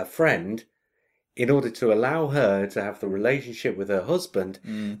be a friend in order to allow her to have the relationship with her husband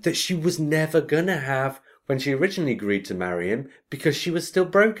that she was never going to have when she originally agreed to marry him because she was still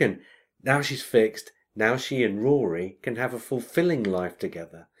broken. Now she's fixed. Now she and Rory can have a fulfilling life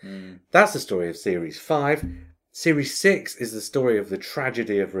together. That's the story of Series 5. Series 6 is the story of the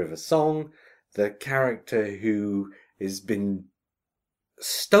tragedy of River Song, the character who has been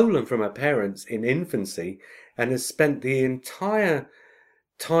stolen from her parents in infancy and has spent the entire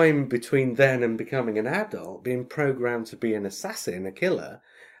time between then and becoming an adult being programmed to be an assassin, a killer,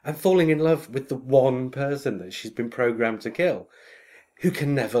 and falling in love with the one person that she's been programmed to kill, who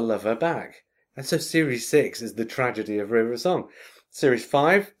can never love her back. And so Series 6 is the tragedy of River Song. Series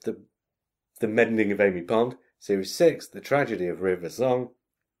 5, the mending of Amy Pond. Series 6, the tragedy of River Song.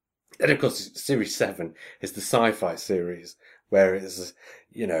 And of course, Series 7 is the sci-fi series, where it's,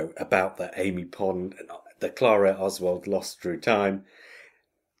 about the Amy Pond, the Clara Oswald lost through time.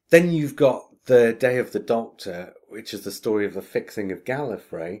 Then you've got the Day of the Doctor, which is the story of the fixing of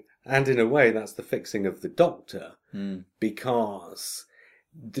Gallifrey. And in a way, that's the fixing of the Doctor, because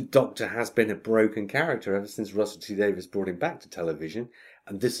the Doctor has been a broken character ever since Russell T Davies brought him back to television,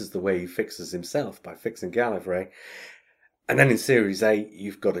 and this is the way he fixes himself, by fixing Gallifrey. And then in Series 8,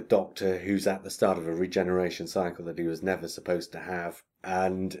 you've got a Doctor who's at the start of a regeneration cycle that he was never supposed to have,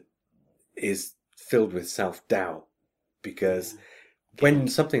 and is filled with self-doubt, because when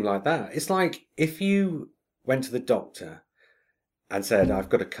something like that, it's like if you went to the doctor and said, I've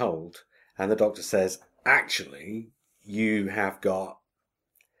got a cold, and the doctor says, actually, you have got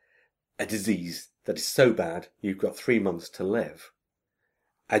a disease that is so bad, you've got 3 months to live.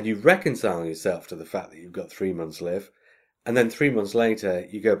 And you reconcile yourself to the fact that you've got 3 months to live, and then 3 months later,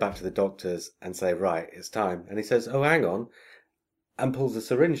 you go back to the doctor's and say, right, it's time. And he says, oh, hang on, and pulls a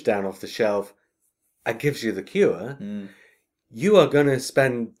syringe down off the shelf and gives you the cure. You are going to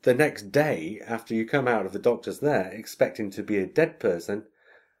spend the next day after you come out of the doctor's there expecting to be a dead person.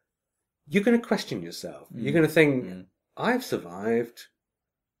 You're going to question yourself. You're going to think, I've survived.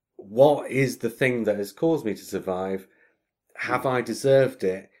 What is the thing that has caused me to survive? Have I deserved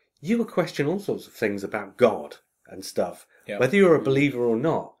it? You will question all sorts of things about God and stuff, whether you're a believer or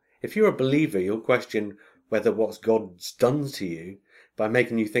not. If you're a believer, you'll question whether what God's done to you by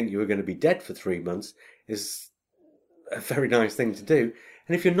making you think you were going to be dead for 3 months is a very nice thing to do.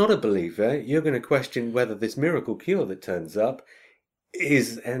 And if you're not a believer, you're going to question whether this miracle cure that turns up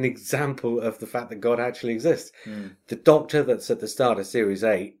is an example of the fact that God actually exists. The doctor that's at the start of Series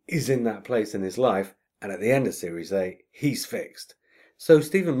 8 is in that place in his life, and at the end of Series 8, he's fixed. So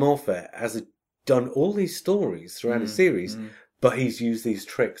Stephen Moffat has done all these stories throughout his series, but he's used these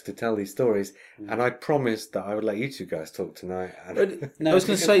tricks to tell these stories, and I promised that I would let you two guys talk tonight. I was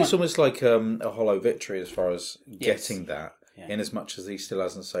going to say it's almost like a hollow victory as far as getting that. Yeah. In as much as he still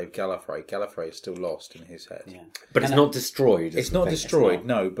hasn't saved Gallifrey. Gallifrey is still lost in his head. Yeah. But it's not destroyed. It's not destroyed,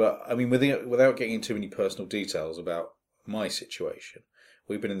 no. But, I mean, without getting into too many personal details about my situation,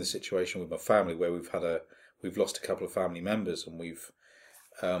 we've been in the situation with my family where we've lost a couple of family members, and we've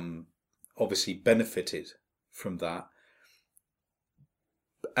obviously benefited from that.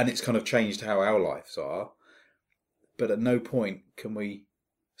 And it's kind of changed how our lives are. But at no point can we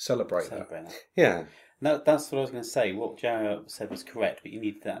celebrate that. Yeah. No, that's what I was going to say. What Joe said was correct, but you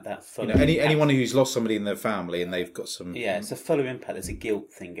need that fuller anyone who's lost somebody in their family and they've got some... Yeah, it's a fuller impact. There's a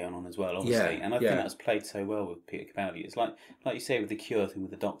guilt thing going on as well, obviously. And I think that was played so well with Peter Capaldi. It's like you say with the Cure thing with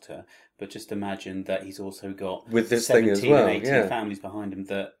the Doctor, but just imagine that he's also got with this 17 thing as well, and 18 families behind him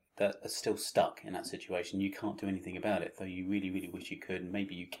that are still stuck in that situation. You can't do anything about it, though you really, really wish you could, and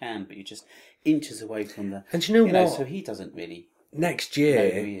maybe you can, but you're just inches away from the... And you know what? So he doesn't really... Next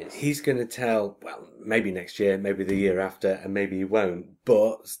year, he's going to tell, well, maybe next year, maybe the year after, and maybe he won't.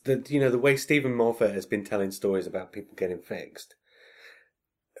 But, the way Stephen Moffat has been telling stories about people getting fixed,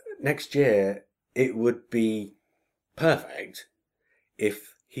 next year, it would be perfect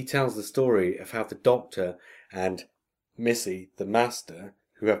if he tells the story of how the Doctor and Missy, the Master,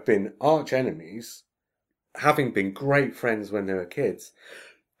 who have been arch enemies, having been great friends when they were kids,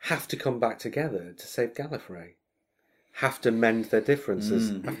 have to come back together to save Gallifrey. Have to mend their differences,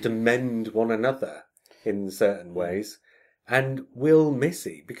 have to mend one another in certain ways, and will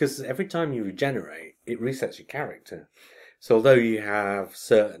Missy, because every time you regenerate, it resets your character. So although you have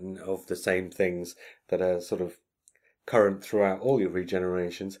certain of the same things that are sort of current throughout all your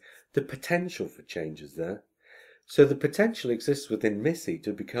regenerations, the potential for change is there. So the potential exists within Missy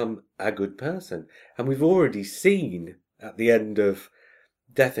to become a good person. And we've already seen at the end of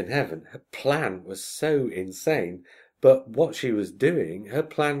Death in Heaven, her plan was so insane. But what she was doing, her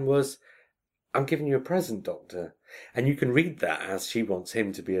plan was, I'm giving you a present, Doctor. And you can read that as she wants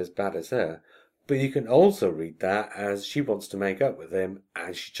him to be as bad as her. But you can also read that as she wants to make up with him,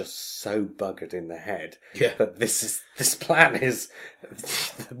 and she's just so buggered in the head that this plan is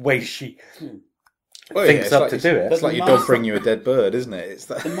the way she thinks up to do it. It's like your dog bring you a dead bird, isn't it? It's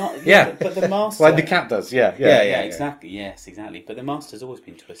that. But the Master... Like the cat does, yeah, exactly, yes, exactly. But the Master's always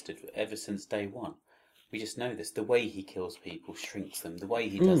been twisted ever since day one. We just know this. The way he kills people, shrinks them. The way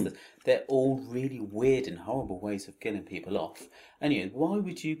he does this. They're all really weird and horrible ways of killing people off. And why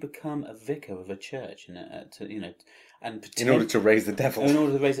would you become a vicar of a church and and pretend, in order to raise the devil? In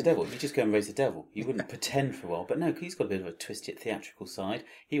order to raise the devil, you just go and raise the devil. You wouldn't pretend for a while, but no, he's got a bit of a twisted theatrical side.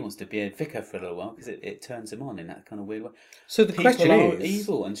 He wants to be a vicar for a little while because it turns him on in that kind of weird way. So the people question are is,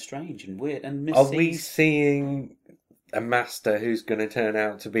 evil and strange and weird and are we seeing a Master who's going to turn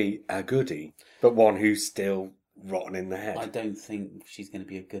out to be a goodie, but one who's still rotten in the head? I don't think she's going to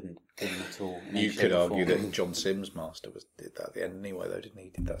be a good one at all. You could argue that John Sims' Master did that at the end anyway, though, didn't he? He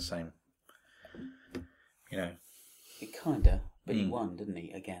did that same, It kinda, but he won, didn't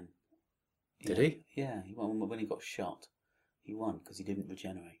he? Again. Did he? Yeah, he won when he got shot. He won because he didn't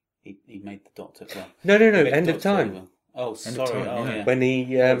regenerate. He made the Doctor. Well, no. End of Time. Well. Oh, sorry. Yeah. When he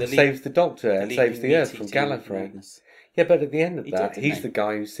saves the Doctor and saves the Earth from Gallifrey. Yeah, but at the end of that, he's the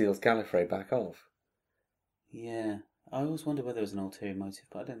guy who seals Gallifrey back off. Yeah. I always wondered whether there was an ulterior motive,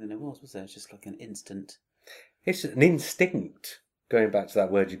 but I don't think there was there? It's just like an instant... It's an instinct, going back to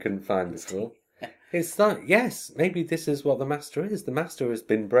that word you couldn't find before. It's like, yes, maybe this is what the Master is. The Master has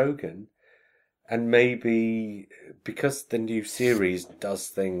been broken, and maybe because the new series does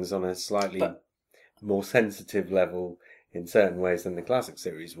things on a slightly more sensitive level in certain ways than the classic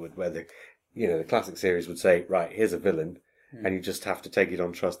series would, where the classic series would say, right, here's a villain, and you just have to take it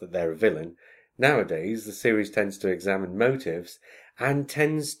on trust that they're a villain. Nowadays, the series tends to examine motives and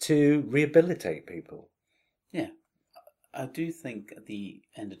tends to rehabilitate people. Yeah. I do think at the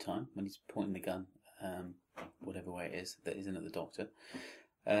end of time, when he's pointing the gun, whatever way it is, that isn't at the Doctor,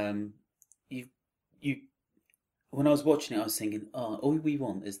 when I was watching it, I was thinking, all we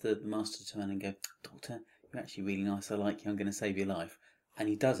want is the Master to turn and go, Doctor, you're actually really nice, I like you, I'm going to save your life. And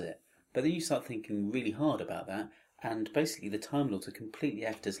he does it. But then you start thinking really hard about that, and basically the Time Lords have completely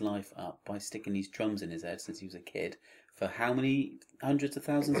effed his life up by sticking these drums in his head since he was a kid. For how many hundreds of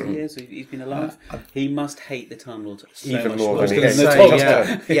thousands of years he's been alive? He must hate the Time Lords so even much more than he hates the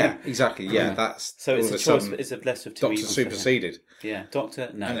Doctor. Yeah, exactly. Yeah, that's so it's a choice. It's a lesser of two Doctor evils. superseded. Yeah,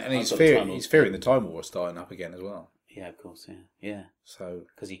 Doctor. No, and he's fearing the Time War starting up again as well. Yeah, of course. Yeah. So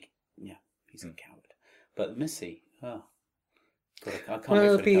because he's a coward. But Missy, God, I can't Well, wait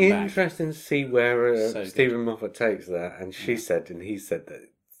it'll for her to be come back. interesting to see where So Stephen Moffat takes that. And he said that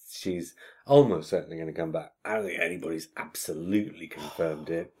she's almost certainly going to come back. I don't think anybody's absolutely confirmed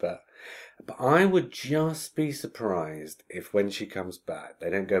it, but I would just be surprised if when she comes back, they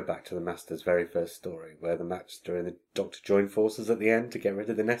don't go back to the Master's very first story, where the Master and the Doctor join forces at the end to get rid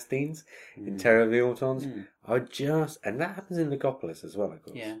of the Nestines in Terror of the Autons. And that happens in Legopolis as well, of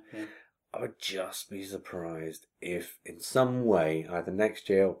course. Yeah. I would just be surprised if, in some way, either next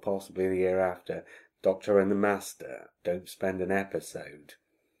year or possibly the year after, Doctor and the Master don't spend an episode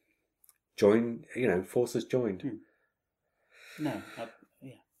forces joined. No,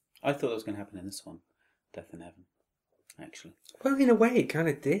 I thought that was going to happen in this one, Death in Heaven, actually. Well, in a way, it kind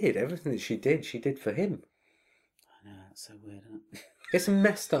of did. Everything that she did for him. I know, that's so weird, isn't it? It's a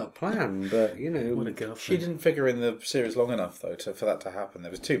messed up plan, but, What a girlfriend. She didn't figure in the series long enough, though, for that to happen. There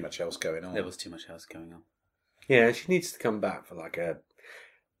was too much else going on. There was too much else going on. Yeah, she needs to come back for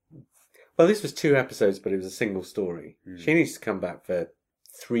well, this was 2 episodes, but it was a single story. She needs to come back for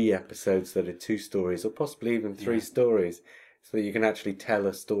 3 episodes that are 2 stories, or possibly even 3 stories, so that you can actually tell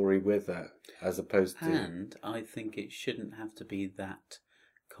a story with her, as opposed to... And I think it shouldn't have to be that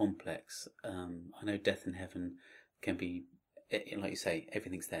complex. I know Death in Heaven can be, like you say,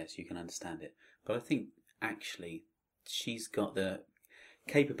 everything's there so you can understand it. But I think, actually, she's got the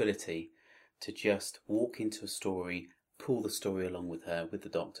capability to just walk into a story, pull the story along with her, with the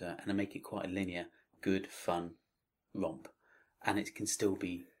Doctor, and make it quite a linear, good, fun romp. And it can still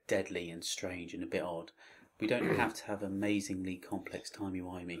be deadly and strange and a bit odd. We don't have to have amazingly complex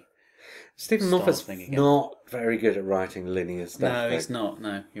timey-wimey. Stephen Moffat's not very good at writing linear stuff. No, he's not.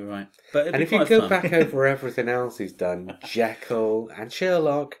 No, you're right. But and if you go back over everything else he's done, Jekyll and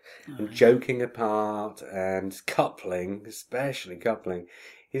Sherlock, and Joking Apart, and Coupling, especially Coupling,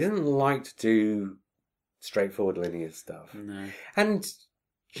 he doesn't like to do straightforward linear stuff. No. And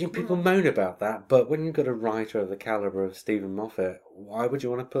people moan about that, but when you've got a writer of the calibre of Stephen Moffat, why would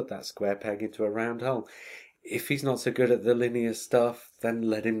you want to put that square peg into a round hole? If he's not so good at the linear stuff, then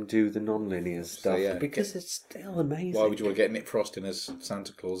let him do the non-linear stuff, because it's still amazing. Why would you want to get Nick Frost in as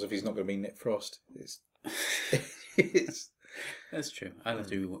Santa Claus if he's not going to be Nick Frost? That's true. I'll have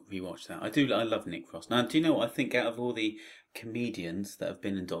to rewatch that. I love Nick Frost. Now, do you know what I think? Out of all the comedians that have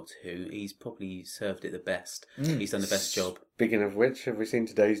been in Doctor Who, he's probably served it the best. He's done the best job. Speaking of which, have we seen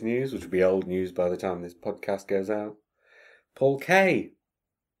today's news, which will be old news by the time this podcast goes out? Paul Kay.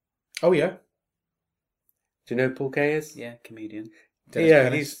 Oh, yeah. Do you know who Paul Kay is? Yeah, comedian.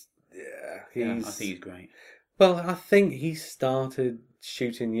 He's I think he's great. Well, I think he started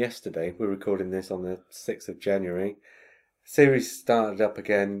shooting yesterday. We're recording this on the 6th of January. Series started up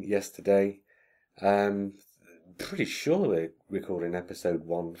again yesterday. Pretty sure they're recording episode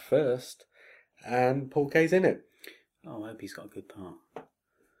 1 first. And Paul Kay's in it. Oh, I hope he's got a good part.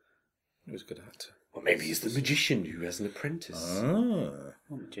 He was a good actor. Or maybe he's the magician who has an apprentice. Oh.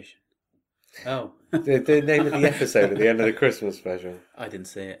 What magician? Oh. the name of the episode at the end of the Christmas special. I didn't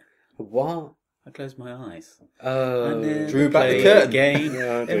see it. What? I closed my eyes. Oh. Drew back the curtain. Game.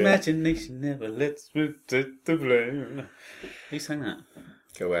 Oh, Imagination never lets me take the blame. Who sang that?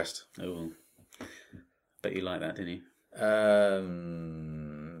 Go West. Oh. Bet you like that, didn't you?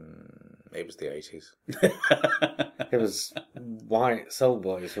 It was the 80s. It was White Soul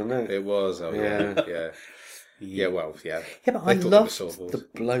Boys, wasn't it? It was, yeah. Yeah, well, yeah. Yeah, but I loved the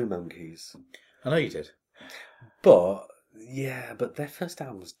Blow Monkeys. I know you did. But their first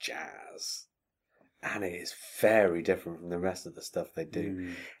album was jazz. And it is very different from the rest of the stuff they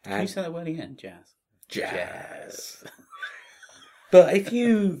do. Can you say that word again? Jazz. Jazz. But if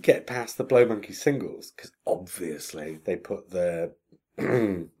you get past the Blow Monkeys singles, because obviously they put the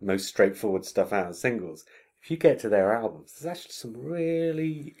most straightforward stuff out as singles, if you get to their albums, there's actually some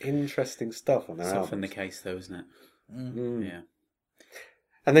really interesting stuff on their albums. It's often the case, though, isn't it? Yeah.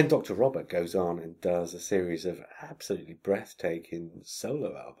 And then Dr. Robert goes on and does a series of absolutely breathtaking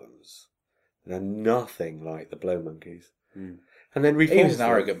solo albums that are nothing like the Blow Monkeys. And then he was an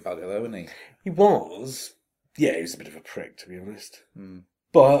arrogant bugger, though, wasn't he? He was. Yeah, he was a bit of a prick, to be honest.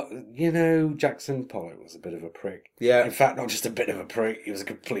 But, Jackson Pollock was a bit of a prick. Yeah. In fact, not just a bit of a prick, he was a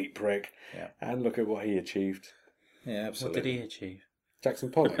complete prick. Yeah. And look at what he achieved. Yeah, absolutely. What did he achieve?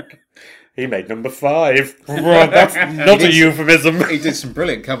 Jackson Pollock. He made number 5. Right, that's not a euphemism. He did some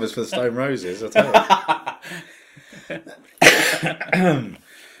brilliant covers for the Stone Roses, I'll tell you.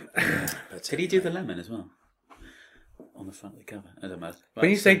 Did he do the lemon as well? On the front of the cover. I don't know. When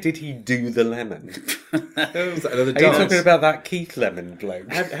you say, did he do the lemon? Are you Are you talking about that Keith Lemon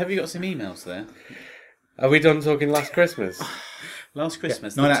bloke? Have you got some emails there? Are we done talking Last Christmas? Last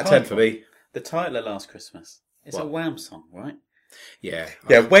Christmas. 9 out of 10 for me. The title of Last Christmas. It's a Wham song, right? Yeah.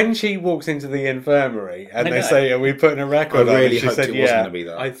 Yeah, when she walks into the infirmary and they say, "Are we putting a record on?" I really she hoped said, it wasn't going to be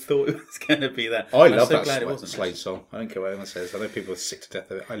that. I thought it was going to be that. I I'm love so that glad it wasn't. Slade song. I don't care what anyone says. I know people are sick to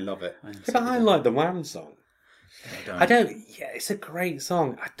death of it. I love it. But I like the Wham song. I don't. Yeah, it's a great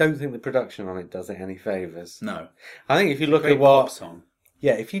song. I don't think the production on it does it any favours. No. I think if you look Great at what pop song.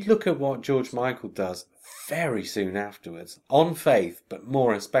 Yeah, if you look at what George Michael does very soon afterwards, on Faith, but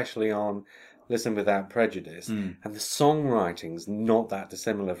more especially on Listen Without Prejudice, and the songwriting's not that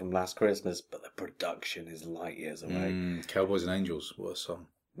dissimilar from Last Christmas, but the production is light years away. Cowboys and Angels, what a song.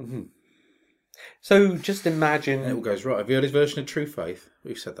 Mm-hmm. So just imagine... And it all goes right. Have you heard his version of True Faith?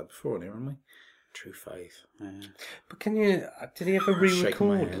 We've said that before, haven't we? True Faith. But can you... Did he ever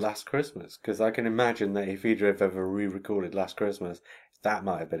re-record Last Christmas? Because I can imagine that if he'd have ever re-recorded Last Christmas, that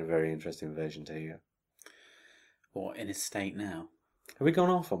might have been a very interesting version to hear. What, in his state now? Have we gone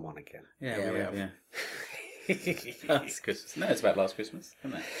off on one again? Yeah, we have. Last Christmas. No, it's about Last Christmas,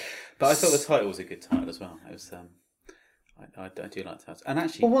 isn't it? But I thought the title was a good title as well. It was... I do like titles. And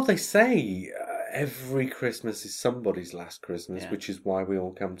actually... Well, what they say, every Christmas is somebody's last Christmas, which is why we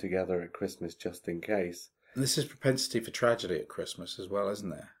all come together at Christmas just in case. And this is propensity for tragedy at Christmas as well, isn't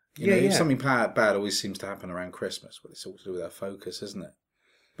there? You know, something bad always seems to happen around Christmas, but it's all to do with our focus, isn't it?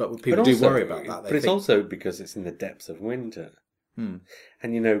 But people do worry about that. But it's also because it's in the depths of winter. And,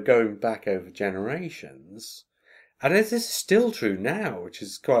 you know, going back over generations... And this is still true now, which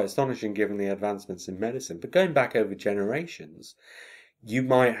is quite astonishing given the advancements in medicine. But going back over generations, you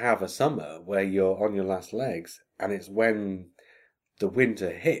might have a summer where you're on your last legs, and it's when the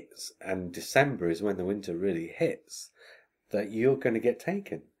winter hits, and December is when the winter really hits, that you're going to get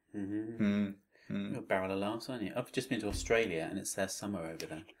taken. You're a barrel of laughs, aren't you? I've just been to Australia, and it's their summer over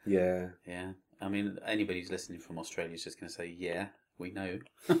there. Yeah. Yeah. I mean, anybody who's listening from Australia is just going to say, yeah. We know.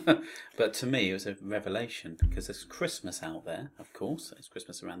 But to me, it was a revelation because there's Christmas out there, of course. It's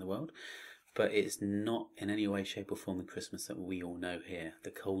Christmas around the world. But it's not in any way, shape or form the Christmas that we all know here. The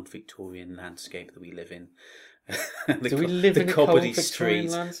cold Victorian landscape that we live in. Do we live in a cold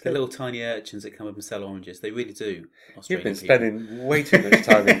Victorian landscape? The little tiny urchins that come up and sell oranges. They really do. You've been spending way too much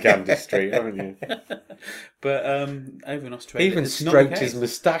time in Candy Street, haven't you? But over in Australia, he even stroked his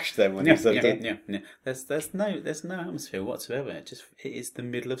moustache then when he said that. Yeah. There's no atmosphere whatsoever. It is the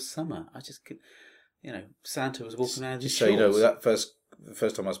middle of summer. I just could, Santa was walking around. Just so you know, the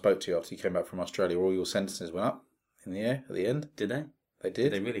first time I spoke to you after you came back from Australia, all your sentences went up in the air at the end. Did they? They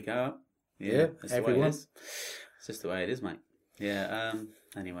did. They really go up. Yeah, that's everyone. The way it is. It's just the way it is, mate. Yeah.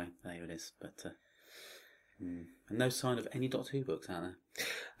 Anyway, there it is. But and no sign of any Doctor Who books out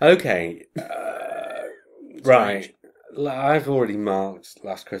there. Okay. Right. I've already marked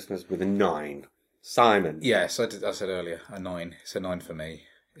Last Christmas with a 9. Simon. Yes, I said earlier a 9. It's a 9 for me.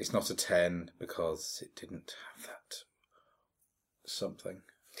 It's not a 10 because it didn't have that something.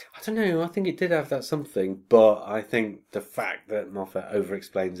 I don't know. I think it did have that something, but I think the fact that Moffat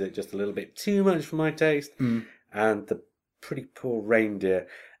over-explains it just a little bit too much for my taste, and the pretty poor reindeer,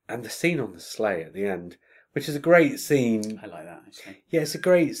 and the scene on the sleigh at the end, which is a great scene. I like that, actually. Yeah, it's a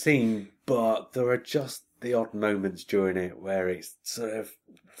great scene, but there are just the odd moments during it where it's sort of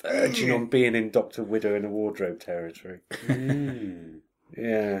verging on being in Dr. Widow in a Wardrobe territory.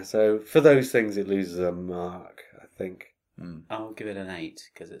 Yeah, so for those things it loses a mark, I think. I'll give it an 8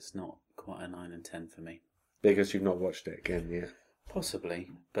 because it's not quite a 9 and 10 for me. Because you've not watched it again, yeah. Possibly,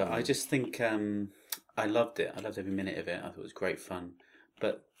 but I just think I loved it. I loved every minute of it. I thought it was great fun.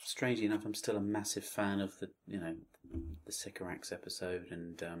 But strangely enough, I'm still a massive fan of the Sycorax episode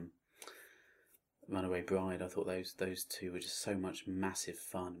and Runaway Bride. I thought those two were just so much massive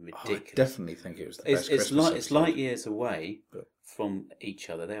fun, ridiculous. I definitely think it was the best Christmas episode. It's light years away from each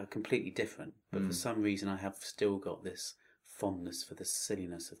other. They are completely different, but for some reason, I have still got this fondness for the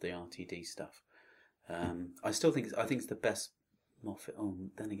silliness of the RTD stuff. I think it's the best Moffat. Oh,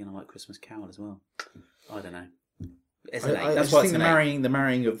 then again, I like Christmas Carol as well. I don't know. It's an 8. That's why it's the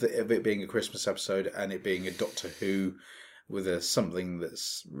marrying of it being a Christmas episode and it being a Doctor Who with something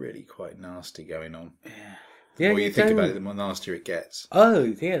that's really quite nasty going on. Yeah. The more you think about it, the more nastier it gets.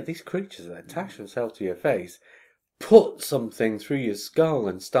 Oh, yeah, these creatures that attach themselves to your face put something through your skull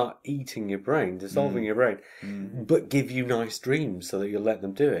and start eating your brain, dissolving your brain, but give you nice dreams so that you'll let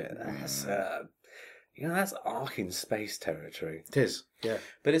them do it. That's, that's Ark in space territory. It is, yeah.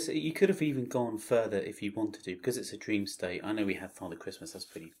 But you could have even gone further if you wanted to, because it's a dream state. I know we have Father Christmas, that's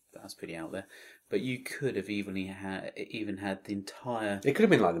pretty out there, but you could have even had the entire... It could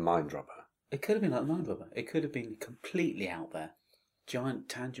have been like the Mind Robber. It could have been like the Mind Robber. It could have been completely out there. giant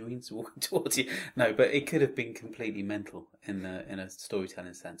tangerines walking towards you. No, but it could have been completely mental in a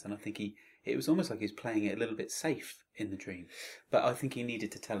storytelling sense, and I think it was almost like he was playing it a little bit safe in the dream. But I think he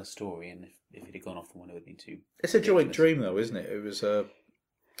needed to tell a story, and if he'd have gone off the one, it would have been too. It's a joint dream, though, isn't it? It was a.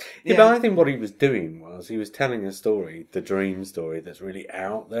 Yeah, but I think what he was doing was he was telling a story, the dream story that's really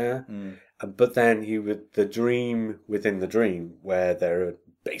out there. But then the dream within the dream, where they're a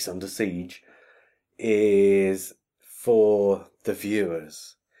base under siege, is for the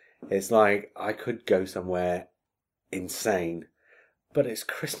viewers. It's like, I could go somewhere insane, but it's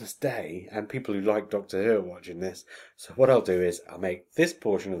Christmas Day and people who like Doctor Who are watching this. So what I'll do is I'll make this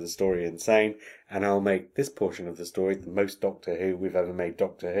portion of the story insane, and I'll make this portion of the story the most Doctor Who we've ever made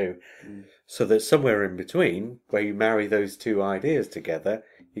Doctor Who. So that somewhere in between, where you marry those two ideas together,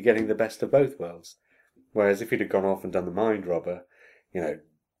 you're getting the best of both worlds. Whereas if you'd have gone off and done the Mind Robber,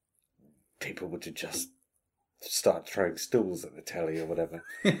 people would have just started throwing stools at the telly or whatever.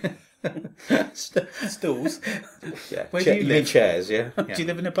 Stools? Yeah. Where do you live? Chairs, yeah. Do you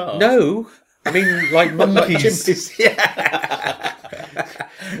live in a bar? No! I mean, like monkeys. Chimpies. Yeah.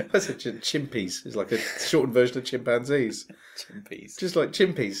 That's a chimpies. It's like a shortened version of chimpanzees. Chimpies. Just like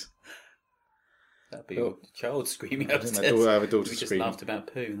chimpies. That'd be your child screaming I upstairs. have a daughter We just screaming. laughed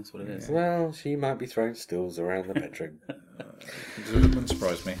about poo, that's what it is. Well, she might be throwing stools around the bedroom. It wouldn't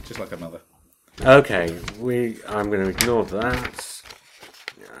surprise me. Just like her mother. Okay, I'm going to ignore that.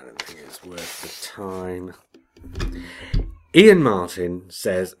 I don't think it's worth the time. Ian Martin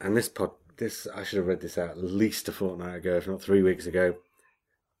says, and this I should have read this out at least a fortnight ago, if not 3 weeks ago.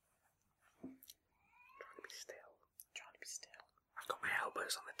 Trying to be still. I've got my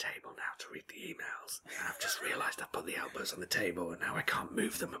elbows on the table now to read the emails. And I've just realised I've put the elbows on the table and now I can't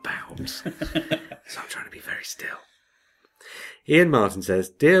move them about. So I'm trying to be very still. Ian Martin says,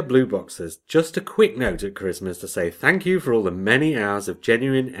 Dear Blue Boxers, just a quick note at Christmas to say thank you for all the many hours of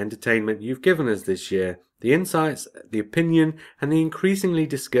genuine entertainment you've given us this year. The insights, the opinion, and the increasingly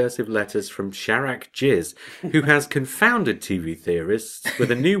discursive letters from Sharak Jizz, who has confounded TV theorists with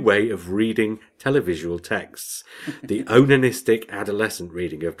a new way of reading televisual texts. The onanistic adolescent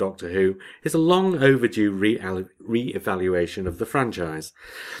reading of Doctor Who is a long overdue re-evaluation of the franchise.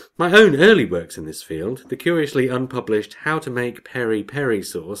 My own early works in this field, the curiously unpublished How to Make Peri-Peri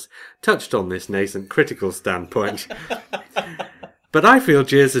Sauce, touched on this nascent critical standpoint. But I feel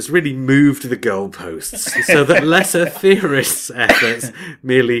Jizz has really moved the goalposts so that lesser theorists' efforts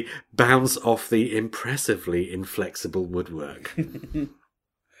merely bounce off the impressively inflexible woodwork.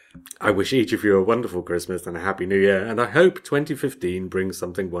 I wish each of you a wonderful Christmas and a Happy New Year, and I hope 2015 brings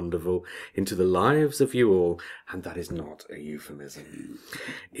something wonderful into the lives of you all, and that is not a euphemism.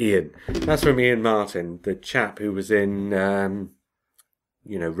 Ian. That's from Ian Martin, the chap who was in...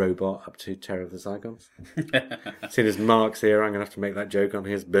 Robot up to Terror of the Zygons. Seeing as Mark's here, I'm going to have to make that joke on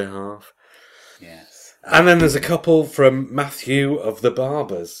his behalf. Yes. And then there's a couple from Matthew of the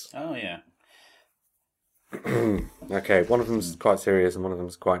Barbers. Oh, yeah. Okay, one of them's quite serious and one of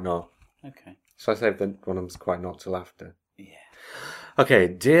them's quite not. Okay. So I save the one of them's quite not till after. Yeah. Okay,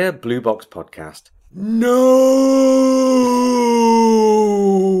 dear Blue Box Podcast. No!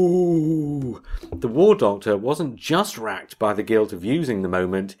 The War Doctor wasn't just racked by the guilt of using the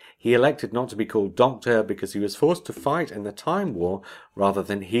moment, he elected not to be called Doctor because he was forced to fight in the Time War rather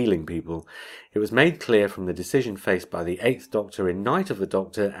than healing people. It was made clear from the decision faced by the 8th Doctor in Night of the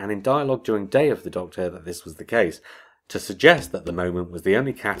Doctor and in dialogue during Day of the Doctor that this was the case. To suggest that the moment was the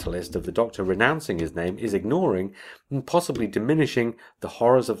only catalyst of the Doctor renouncing his name is ignoring and possibly diminishing the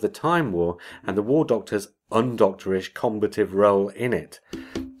horrors of the Time War and the War Doctor's undoctorish combative role in it.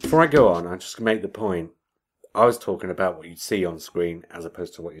 Before I go on, I just make the point. I was talking about what you'd see on screen as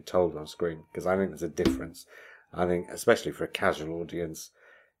opposed to what you're told on screen, because I think there's a difference. I think, especially for a casual audience,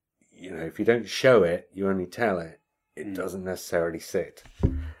 if you don't show it, you only tell it. It doesn't necessarily sit.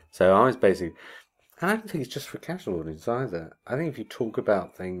 So I was basically... And I don't think it's just for a casual audience either. I think if you talk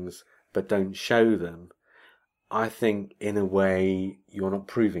about things but don't show them, I think in a way you're not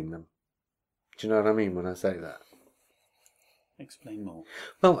proving them. Do you know what I mean when I say that? Explain more.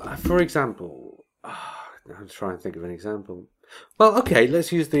 Well, for example, I'm trying to think of an example. Well, okay,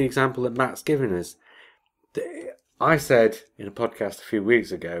 let's use the example that Matt's given us. I said in a podcast a few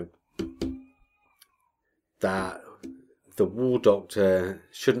weeks ago that the War Doctor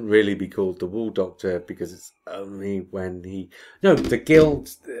shouldn't really be called the War Doctor because it's only when the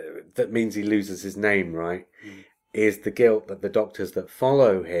guilt that means he loses his name, right, is the guilt that the doctors that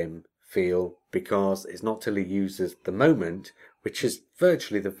follow him feel because it's not till he uses the moment, which is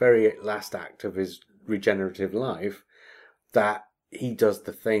virtually the very last act of his regenerative life, that he does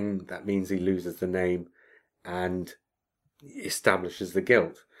the thing that means he loses the name, and establishes the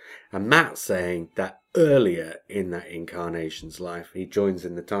guilt. And Matt's saying that earlier in that incarnation's life, he joins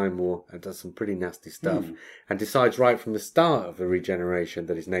in the Time War and does some pretty nasty stuff and decides right from the start of the regeneration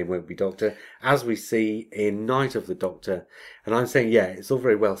that his name won't be Doctor, as we see in Night of the Doctor. And I'm saying, yeah, it's all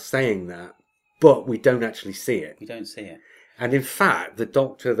very well saying that, but we don't actually see it. We don't see it. And in fact, the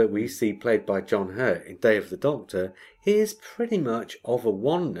Doctor that we see played by John Hurt in Day of the Doctor is pretty much of a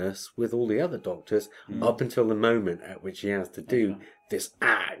oneness with all the other Doctors up until the moment at which he has to do this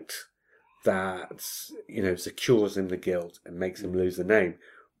act that, you know, secures him the guilt and makes him lose the name,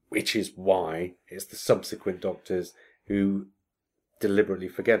 which is why it's the subsequent Doctors who deliberately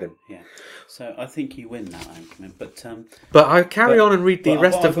forget him. Yeah. So I think you win that argument, but I carry on and read the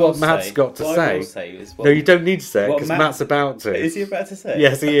rest of what Matt's got to say. No, you don't need to say it because Matt's about to. Is he about to say it?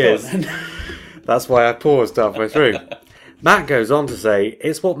 Yes, he is. That's why I paused halfway through. Matt goes on to say,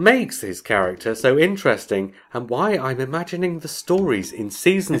 it's what makes his character so interesting and why I'm imagining the stories in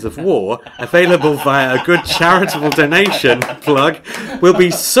Seasons of War, available via a good charitable donation, plug, will be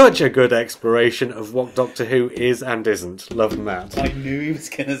such a good exploration of what Doctor Who is and isn't. Love, Matt. I knew he was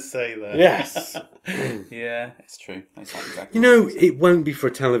going to say that. Yes. Yeah, it's true. That's exactly you know, it won't be for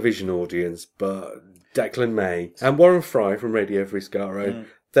a television audience, but Declan May and Warren Fry from Radio Free Scarborough,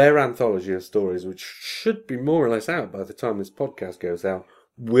 their anthology of stories, which should be more or less out by the time this podcast goes out,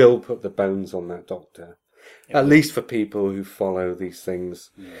 will put the bones on that Doctor. At least for people who follow these things.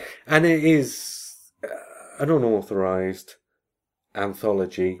 Yeah. And it is an unauthorised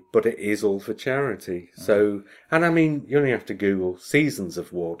anthology, but it is all for charity. So, and I mean, you only have to Google Seasons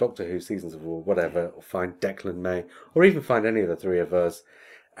of War, Doctor Who Seasons of War, whatever, or find Declan May, or even find any of the three of us.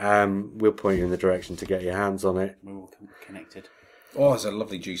 We'll point you in the direction to get your hands on it. We're all connected. Oh, there's a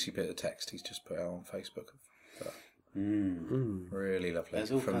lovely juicy bit of text he's just put out on Facebook. Really lovely.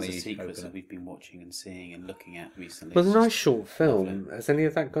 There's all kinds of secrets that we've been watching and seeing and looking at recently. There's a nice short film. Lovely. Has any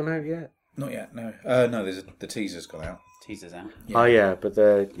of that gone out yet? Not yet, no. No, the teaser's gone out. Teaser's out. Yeah. Oh, yeah, but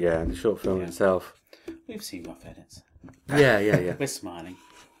the short film itself. We've seen rough edits. Yeah. We're smiling.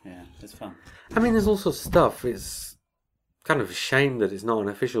 Yeah, it's fun. I mean, there's all sorts of stuff. It's kind of a shame that it's not an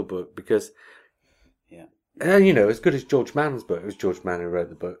official book because... you know, as good as George Mann's book, it was George Mann who wrote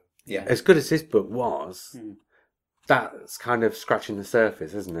the book. Yeah. As good as his book was, that's kind of scratching the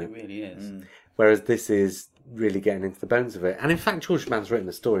surface, isn't it? It really is. Whereas this is really getting into the bones of it. And in fact, George Mann's written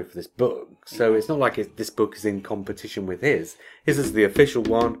the story for this book, so it's not like this book is in competition with his. His is the official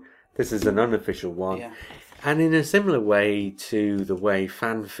one, this is an unofficial one. Yeah. And in a similar way to the way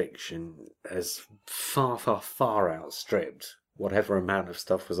fan fiction has far outstripped whatever amount of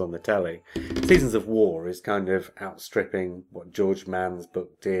stuff was on the telly. Seasons of War is kind of outstripping what George Mann's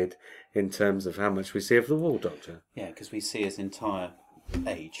book did in terms of how much we see of the War Doctor. Yeah, because we see his entire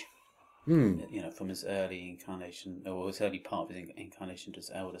age. You know, from his early incarnation, or his early part of his incarnation to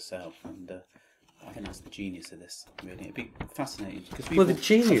his elder self. And I think that's the genius of this, really. It'd be fascinating. Because I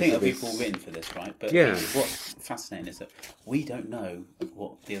think we've all written for this, right? But what's fascinating is that we don't know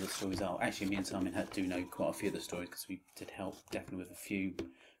what the other stories are. Actually, me and Simon do know quite a few of the stories because we did help definitely with a few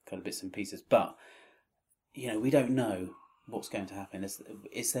kind of bits and pieces. But, you know, we don't know what's going to happen.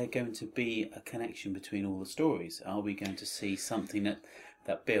 Is there going to be a connection between all the stories? Are we going to see something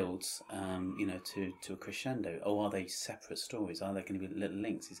that builds, you know, to a crescendo? Or are they separate stories? Are there going to be little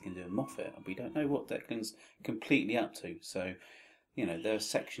links? He's going to do a Moffat. We don't know what Declan's completely up to. So, you know, there are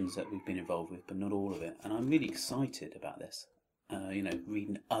sections that we've been involved with, but not all of it. And I'm really excited about this. You know,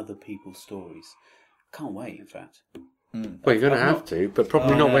 reading other people's stories. Can't wait, in fact. Well, you're going to have to, but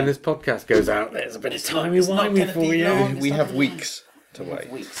probably not when this podcast goes out. There's a bit of timey-wimey for you. We have weeks to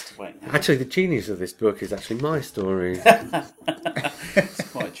wait. Now. Actually, the genius of this book is actually my story.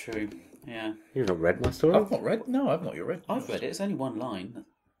 It's quite true. Yeah. You've not read my story? I've not read. No, I've not. You're read. I've read it. It's only one line,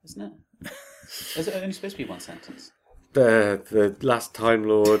 isn't it? Is it only supposed to be one sentence? The last Time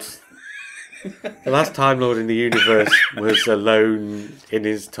Lord. The last Time Lord in the universe was alone in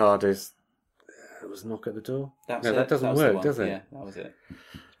his TARDIS. There was a knock at the door. That doesn't work, does it? Yeah, that was it.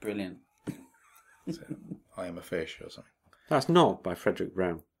 It's brilliant. I Am a Fish or something. That's Knock by Frederick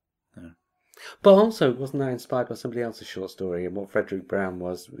Brown. No. But also, wasn't that inspired by somebody else's short story? And what Frederick Brown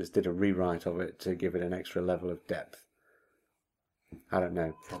was did a rewrite of it to give it an extra level of depth. I don't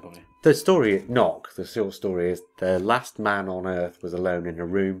know. Probably. The story, Knock, the short story is the last man on Earth was alone in a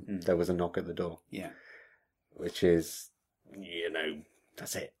room. There was a knock at the door. Yeah. Which is, you know,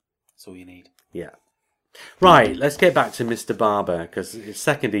 that's it. That's all you need. Yeah. Right, let's get back to Mr. Barber, because his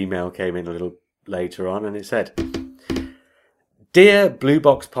second email came in a little later on, and it said, Dear Blue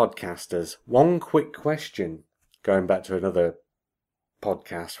Box Podcasters, one quick question, going back to another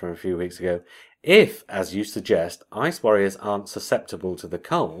podcast from a few weeks ago. If, as you suggest, ice warriors aren't susceptible to the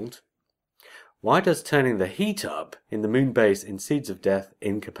cold, why does turning the heat up in the moon base in Seeds of Death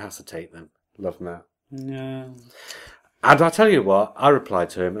incapacitate them? Love that. No. And I'll tell you what, I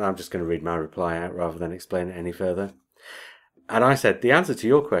replied to him, and I'm just going to read my reply out rather than explain it any further. And I said, the answer to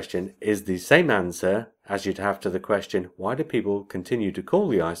your question is the same answer as you'd have to the question, why do people continue to call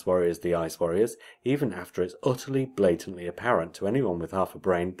the Ice Warriors, even after it's utterly, blatantly apparent to anyone with half a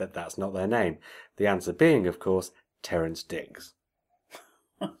brain that that's not their name? The answer being, of course, Terrence Diggs.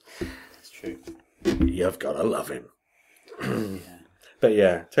 It's true. You've got to love him. Yeah. But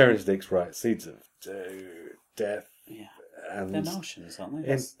yeah, Terrence Diggs writes Seeds of Death. Yeah. And They're Martians, aren't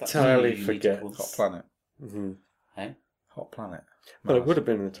they? entirely what you need to forget. call Hot Planet. Mm-hmm. Hey? Hot Planet. Well, it Mars. would have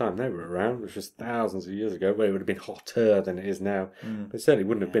been in the time they were around, which was thousands of years ago, where it would have been hotter than it is now. But it certainly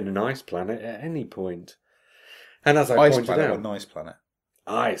wouldn't have been an ice planet at any point. And as I Ice pointed Planet out, or Nice Planet?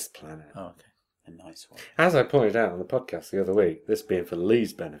 Ice planet. Oh, okay. A nice one. As I pointed out on the podcast the other week, this being for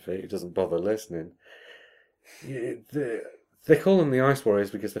Lee's benefit, he doesn't bother listening. They call them the Ice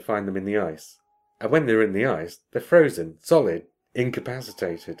Warriors because they find them in the ice. And when they're in the ice, they're frozen, solid,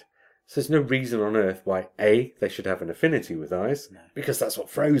 incapacitated. So there's no reason on earth why A, they should have an affinity with ice, because that's what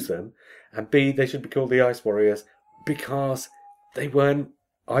froze them, and B, they should be called the Ice Warriors because they weren't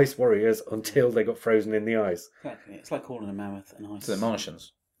Ice Warriors until they got frozen in the ice. Exactly. It's like calling a mammoth an ice. So they're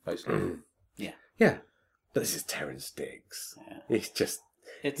Martians, basically. Yeah. Yeah, but this is Terrence Diggs. Yeah. He's just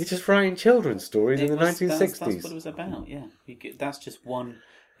It's writing children's stories in the That's 1960s. what it was about, yeah. That's just one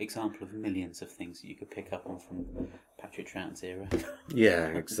example of millions of things that you could pick up on from Patrick Troughton's era. Yeah,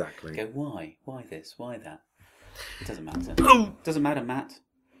 exactly. Go, why? Why this? Why that? It doesn't matter. Doesn't matter, Matt.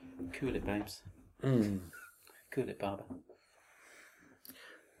 Cool it, babes. Cool it, Barbara.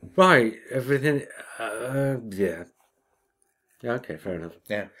 Right, everything. Yeah. Yeah, okay, fair enough.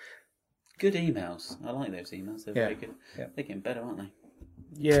 Yeah. Good emails. I like those emails. They're very good. Yeah. They're getting better, aren't they?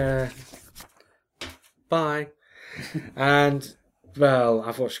 Yeah. Bye. And, well,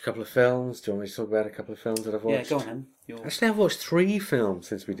 I've watched a couple of films. Do you want me to talk about a couple of films that I've Yeah, watched? go on then. Actually, I've watched 3 films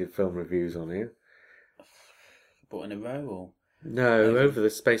since we did film reviews on here. Bought in a row or? No, over the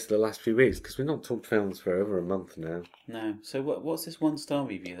space of the last few weeks, because we've not talked films for over a month now. No. So what's this 1-star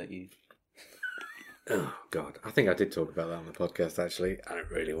review that you... Oh, God. I think I did talk about that on the podcast, actually. I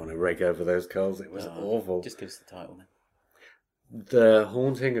don't really want to rake over those coals. It was awful. Just give us the title then. The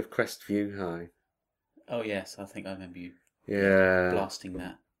Haunting of Crestview High. Oh, yes. I think I remember you blasting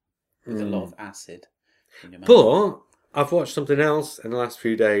that with a lot of acid in your mouth. But I've watched something else in the last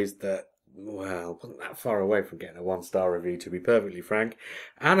few days that, well, wasn't that far away from getting a 1-star review, to be perfectly frank.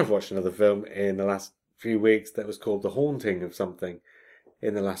 And I've watched another film in the last few weeks that was called The Haunting of something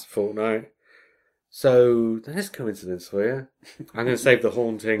in the last fortnight. So, there's coincidence for you. I'm going to save The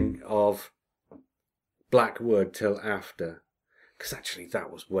Haunting of Blackwood till after. Because actually that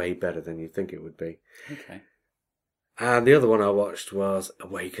was way better than you'd think it would be. Okay. And the other one I watched was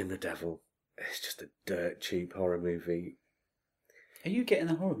Awaken the Devil. It's just a dirt cheap horror movie. Are you getting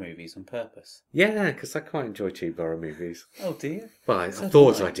the horror movies on purpose? Yeah, because I quite enjoy cheap horror movies. Oh, do you? Well, I So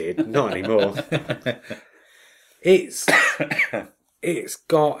thought do I. I did, not anymore. It's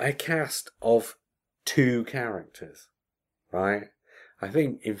got a cast of 2 characters, right? I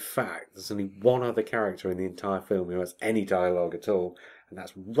think, in fact, there's only one other character in the entire film who has any dialogue at all, and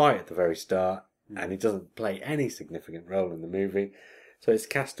that's right at the very start, and he doesn't play any significant role in the movie. So it's a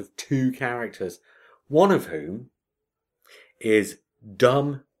cast of 2 characters, one of whom is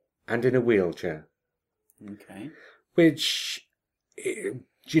dumb and in a wheelchair. Okay. Which,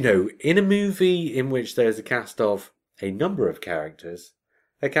 you know, in a movie in which there's a cast of a number of characters,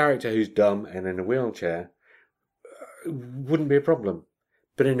 a character who's dumb and in a wheelchair wouldn't be a problem.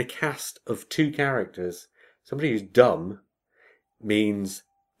 But in a cast of 2 characters, somebody who's dumb means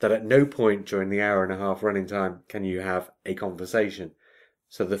that at no point during the hour and a half running time can you have a conversation.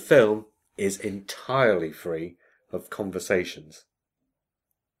 So the film is entirely free of conversations.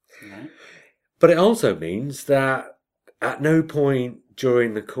 Right. But it also means that at no point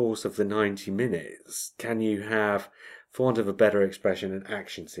during the course of the 90 minutes can you have, for want of a better expression, an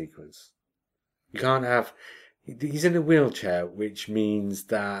action sequence. You can't have... He's in a wheelchair, which means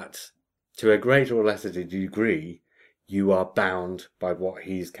that to a greater or lesser degree, you are bound by what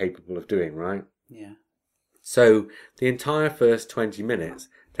he's capable of doing, right? Yeah. So the entire first 20 minutes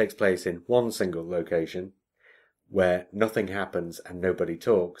takes place in one single location where nothing happens and nobody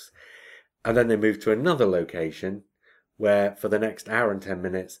talks. And then they move to another location where for the next hour and 10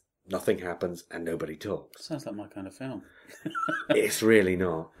 minutes, nothing happens and nobody talks. Sounds like my kind of film. It's really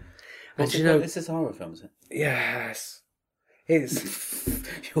not. And What's you it know, called? This is a horror film, is it? yes, it's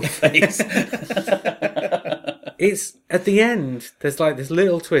your face. It's at the end. There's like this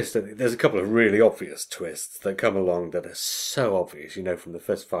little twist. There's a couple of really obvious twists that come along that are so obvious. You know, from the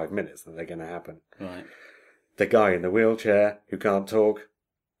first 5 minutes that they're going to happen. Right. The guy in the wheelchair who can't talk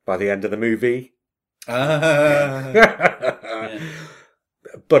by the end of the movie. Yeah.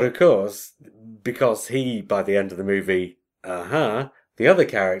 But of course, because he by the end of the movie, the other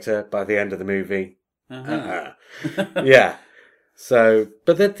character by the end of the movie, yeah. So,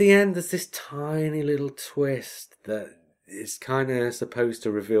 but at the end, there's this tiny little twist that is kind of supposed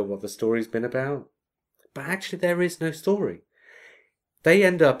to reveal what the story's been about. But actually, there is no story. They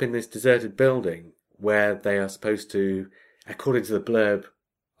end up in this deserted building where they are supposed to, according to the blurb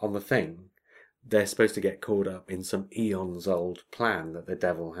on the thing, they're supposed to get caught up in some eons old plan that the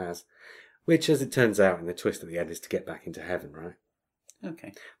devil has, which, as it turns out in the twist at the end, is to get back into heaven, right?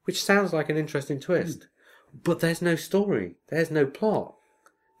 Okay. Which sounds like an interesting twist. But there's no story. There's no plot.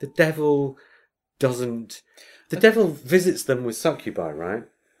 The devil doesn't... The devil visits them with succubi, right?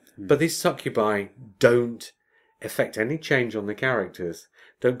 But these succubi don't affect any change on the characters,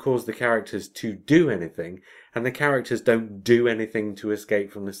 don't cause the characters to do anything, and the characters don't do anything to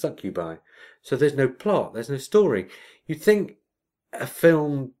escape from the succubi. So there's no plot, there's no story. You'd think a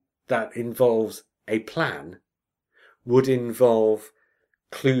film that involves a plan would involve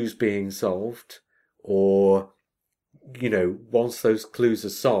clues being solved, or, you know, once those clues are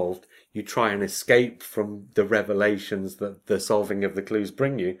solved, you try and escape from the revelations that the solving of the clues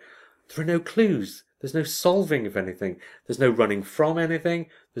bring you. There are no clues. There's no solving of anything. There's no running from anything.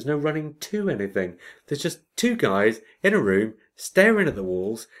 There's no running to anything. There's just two guys in a room staring at the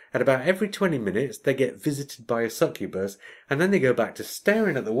walls, and about every 20 minutes they get visited by a succubus, and then they go back to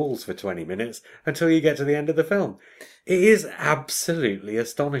staring at the walls for 20 minutes until you get to the end of the film. It is absolutely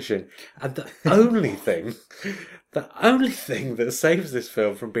astonishing. And the only thing that saves this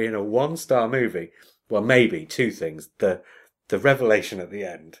film from being a 1-star movie, well, maybe two things. The revelation at the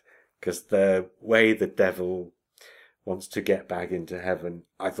end, because the way the devil wants to get back into heaven,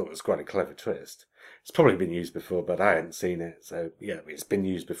 I thought was quite a clever twist. It's probably been used before, but I hadn't seen it. So, yeah, it's been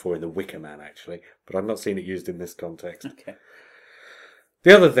used before in The Wicker Man, actually, but I've not seen it used in this context. Okay.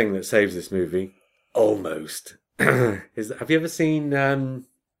 The other thing that saves this movie, almost, is, have you ever seen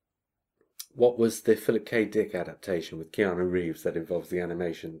what was the Philip K. Dick adaptation with Keanu Reeves that involves the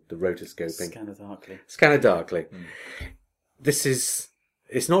animation, the rotoscoping? Scanner Darkly.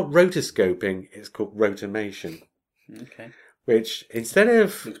 It's not rotoscoping, it's called rotomation. Okay. Which, instead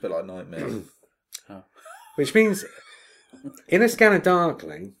of... Looks a bit like Nightmare. Which means, in A Scanner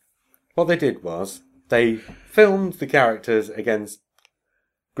Darkly, what they did was, they filmed the characters against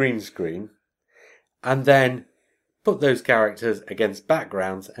green screen, and then put those characters against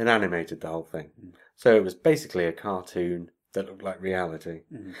backgrounds and animated the whole thing. So it was basically a cartoon that looked like reality.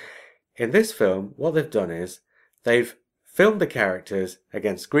 In this film, what they've done is, they've filmed the characters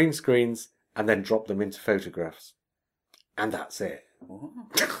against green screens and then dropped them into photographs. And that's it.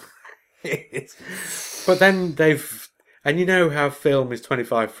 But then and you know how film is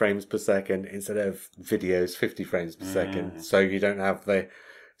 25 frames per second instead of videos 50 frames per second, so you don't have the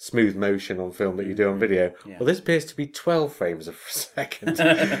smooth motion on film that you do on video. Well, this appears to be 12 frames a second.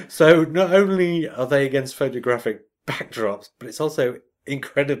 So not only are they against photographic backdrops, but it's also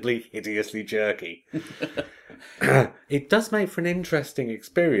incredibly hideously jerky. It does make for an interesting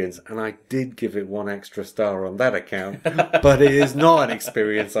experience, and I did give it 1 extra star on that account, but it is not an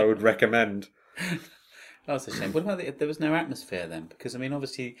experience I would recommend. That's a shame. What about there was no atmosphere then? Because, I mean,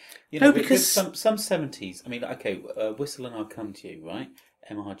 obviously, you know, because some 70s, I mean, okay, Whistle and I'll Come to You, right?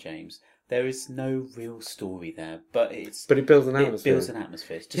 M.R. James. There is no real story there, but it builds an atmosphere. It builds an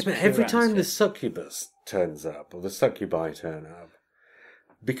atmosphere. It's just but every time the succubus turns up, or the succubi turn up,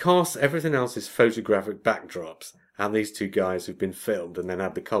 because everything else is photographic backdrops, and these two guys who've been filmed and then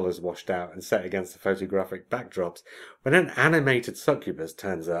had the colours washed out and set against the photographic backdrops, when an animated succubus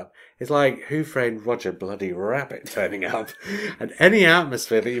turns up, it's like Who Framed Roger Bloody Rabbit turning up, and any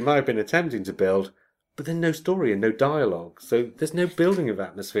atmosphere that you might have been attempting to build, but then no story and no dialogue, so there's no building of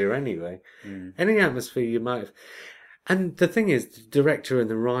atmosphere anyway. Any atmosphere you might have... And the thing is, the director and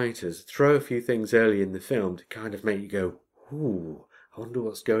the writers throw a few things early in the film to kind of make you go, ooh, I wonder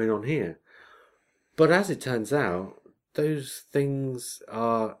what's going on here. But as it turns out, those things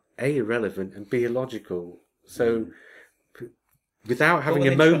are A, irrelevant, and B, illogical. So, without having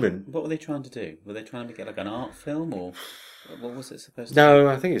a moment... What were they trying to do? Were they trying to make it like an art film, or what was it supposed to No,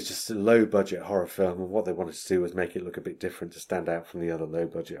 I think it's just a low-budget horror film, and what they wanted to do was make it look a bit different to stand out from the other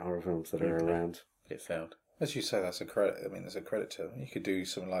low-budget horror films that are around. It failed. As you say, that's a credit. I mean, there's a credit to them. You could do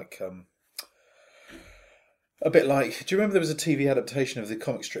something like... A bit like, do you remember there was a TV adaptation of the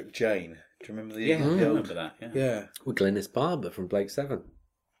comic strip Jane? Do you remember the? Yeah, I the old- remember that. Yeah. Yeah, With Glynis Barber from Blake 7.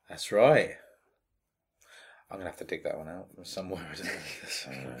 that's right. I'm gonna have to dig that one out from somewhere.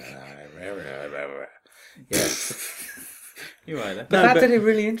 Yeah. You're right there. But that did it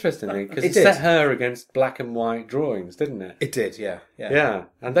really interestingly, because it set her against black and white drawings, didn't it? It did, yeah. Yeah,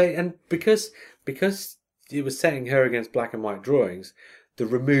 and because it was setting her against black and white drawings, the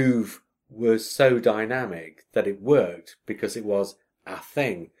remove was so dynamic that it worked because it was a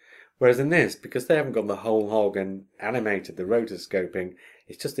thing. Whereas in this, because they haven't got the whole hog and animated the rotoscoping,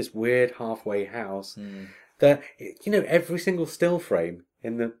 it's just this weird halfway house that, every single still frame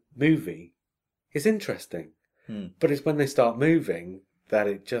in the movie is interesting. But it's when they start moving that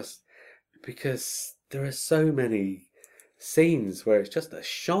it just, because there are so many scenes where it's just a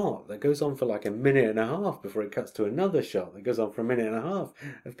shot that goes on for like a minute and a half before it cuts to another shot that goes on for a minute and a half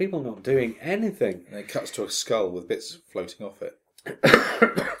of people not doing anything. And it cuts to a skull with bits floating off it.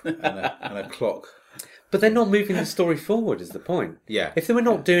 and a clock. But they're not moving the story forward is the point. Yeah. If they were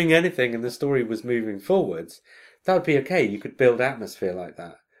not doing anything and the story was moving forwards, that would be okay. You could build atmosphere like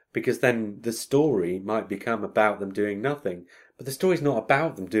that. Because then the story might become about them doing nothing. But the story's not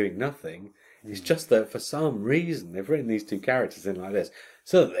about them doing nothing. It's just that for some reason they've written these two characters in like this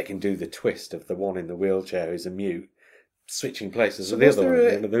so that they can do the twist of the one in the wheelchair who's a mute switching places with the other one at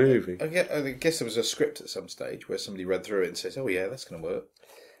the end of the movie. I guess there was a script at some stage where somebody read through it and says, "Oh yeah, that's going to work."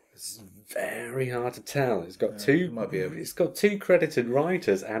 It's very hard to tell. It's got It's got two credited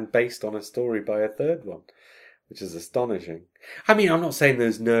writers and based on a story by a third one, which is astonishing. I mean, I'm not saying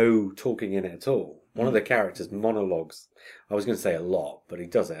there's no talking in it at all. One of the characters monologues. I was going to say a lot, but he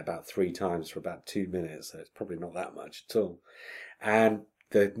does it about 3 times for about 2 minutes, so it's probably not that much at all. And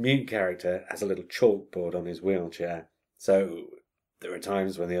the mute character has a little chalkboard on his wheelchair, so there are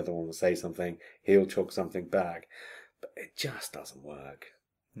times when the other one will say something, he'll chalk something back, but it just doesn't work.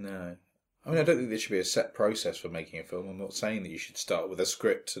 No. I mean, I don't think there should be a set process for making a film. I'm not saying that you should start with a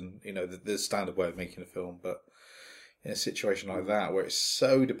script and, the standard way of making a film, but in a situation like that, where it's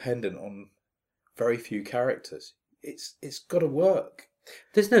so dependent on very few characters, it's got to work.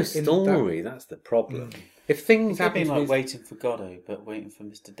 There's no story, that's the problem. If things It could be happen like Waiting for Godot, but waiting for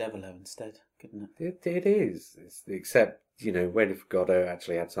Mr. Devilow instead, couldn't it? It is. Except, Waiting for Godot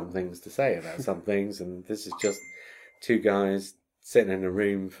actually had some things to say about some things, and this is just two guys sitting in a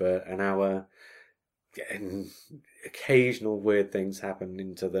room for an hour, and occasional weird things happen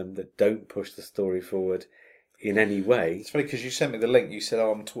into them that don't push the story forward in any way. It's funny because you sent me the link. You said,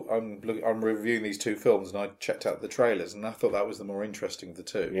 I'm reviewing these two films, and I checked out the trailers, and I thought that was the more interesting of the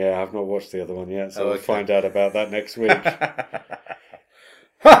two. Yeah, I've not watched the other one yet, so I'll find out about that next week.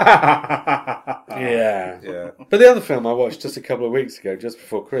 Yeah. But the other film I watched just a couple of weeks ago, just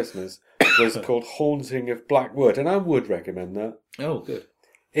before Christmas, was called Haunting of Blackwood, and I would recommend that. Oh, good.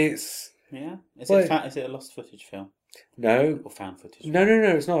 It's... Yeah? Is it a lost footage film? No. Or found footage No,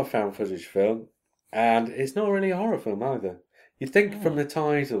 film? it's not a found footage film. And it's not really a horror film either. You'd think from the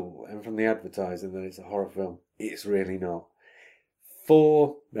title and from the advertising that it's a horror film. It's really not.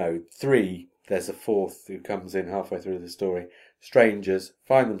 3, there's a fourth who comes in halfway through the story. Strangers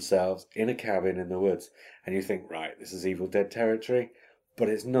find themselves in a cabin in the woods. And you think, right, this is Evil Dead territory. But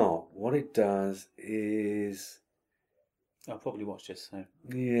it's not. What it does is... I'll probably watch this, so...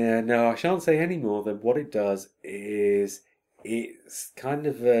 Yeah, no, I shan't say any more than what it does is it's kind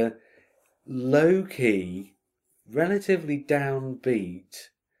of a low-key, relatively downbeat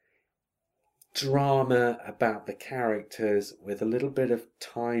drama about the characters with a little bit of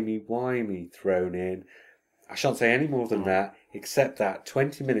timey-wimey thrown in. I shan't say any more than that, except that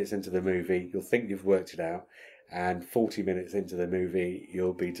 20 minutes into the movie, you'll think you've worked it out, and 40 minutes into the movie,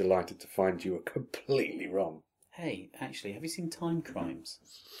 you'll be delighted to find you were completely wrong. Hey, actually, have you seen Time Crimes?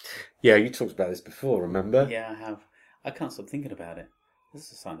 Yeah, you talked about this before, remember? Yeah, I have. I can't stop thinking about it. This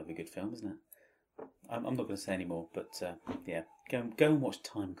is a sign of a good film, isn't it? I'm not going to say any more, but yeah, go and watch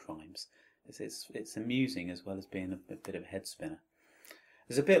Time Crimes. It's amusing as well as being a bit of a head spinner.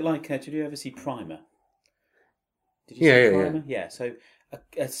 It's a bit like, did you ever see Primer? Did you see Primer? Yeah. So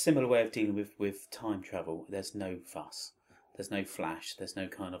a similar way of dealing with time travel. There's no fuss. There's no flash. There's no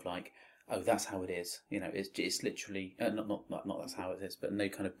kind of like, oh, that's how it is. It's literally not that's how it is, but no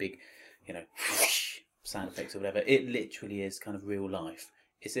kind of big, sound effects or whatever. It literally is kind of real life.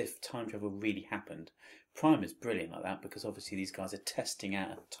 It's if time travel really happened. Prime is brilliant like that because obviously these guys are testing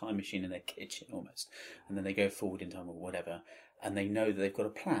out a time machine in their kitchen almost, and then they go forward in time or whatever, and they know that they've got a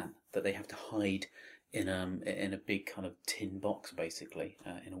plan that they have to hide in a big kind of tin box basically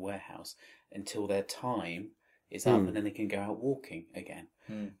in a warehouse until their time is up, and then they can go out walking again.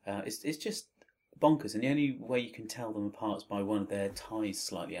 It's just bonkers, and the only way you can tell them apart is by one of their ties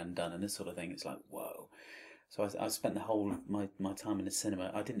slightly undone and this sort of thing. It's like, whoa. So I spent the whole of my time in the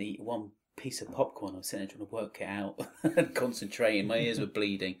cinema. I didn't eat one piece of popcorn. I was sitting there trying to work it out and concentrating. My ears were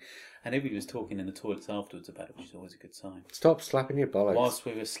bleeding. And everybody was talking in the toilets afterwards about it, which is always a good sign. Stop slapping your bollocks. Whilst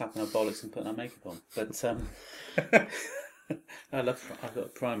we were slapping our bollocks and putting our makeup on. But I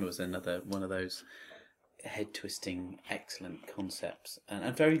thought Primer was another one of those head-twisting, excellent concepts.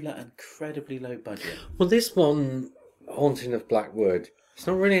 And very incredibly low budget. Well, this one, Haunting of Blackwood, it's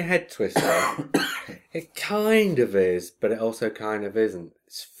not really a head twister. It kind of is, but it also kind of isn't.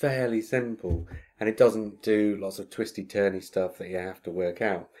 It's fairly simple, and it doesn't do lots of twisty-turny stuff that you have to work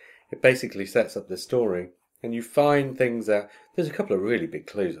out. It basically sets up the story, and you find things that... There's a couple of really big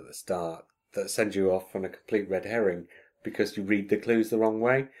clues at the start that send you off on a complete red herring because you read the clues the wrong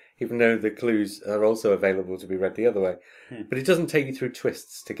way, even though the clues are also available to be read the other way. But it doesn't take you through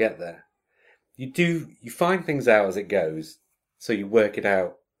twists to get there. You find things out as it goes, so you work it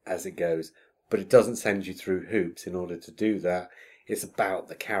out as it goes, but it doesn't send you through hoops in order to do that. It's about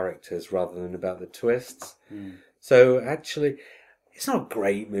the characters rather than about the twists. So actually, it's not a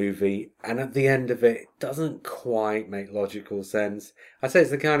great movie, and at the end of it doesn't quite make logical sense. I'd say it's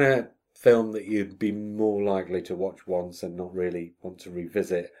the kind of film that you'd be more likely to watch once and not really want to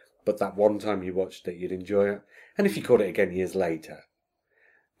revisit, but that one time you watched it, you'd enjoy it. And if you caught it again years later.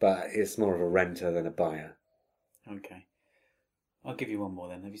 But it's more of a renter than a buyer. Okay. I'll give you one more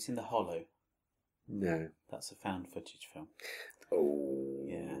then. Have you seen The Hollow? No. That's a found footage film. Oh.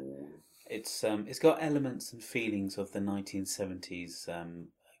 Yeah. It's got elements and feelings of the 1970s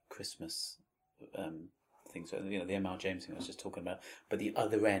Christmas things. So, you know, the M.R. James thing I was just talking about. But the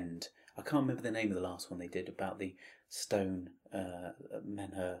other end, I can't remember the name of the last one they did about the stone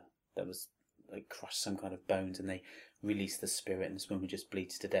menhir that was like crushed some kind of bones, and they release the spirit, and this woman just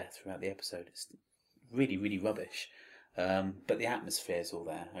bleeds to death throughout the episode. It's really, really rubbish. But the atmosphere's all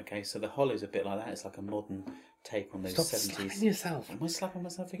there. Okay, so The Hollow's a bit like that. It's like a modern take on those Stop 70s. slapping yourself. Am I slapping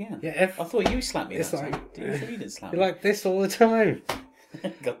myself again? Yeah. I thought you slapped me It's that like- time. You didn't slap You're me. like this all the time.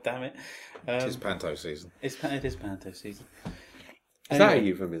 God damn it. It's panto season. It is panto season. Is that a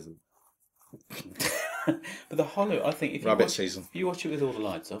euphemism? But The Hollow, I think, if Rabbit season. if you watch it with all the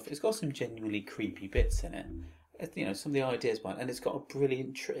lights off, it's got some genuinely creepy bits in it. You know, some of the ideas behind it, and it's got a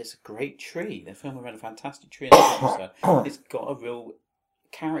brilliant tree. It's a great tree. They're filming around a fantastic tree in the episode. It's got a real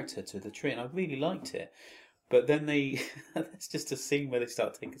character to the tree, and I really liked it. But then there's just a scene where they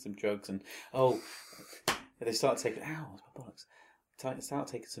start taking some drugs, and they start taking my bollocks. Start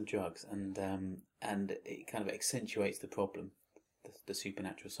taking some drugs, and it kind of accentuates the problem, the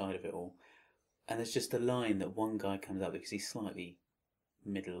supernatural side of it all. And there's just a line that one guy comes up because he's slightly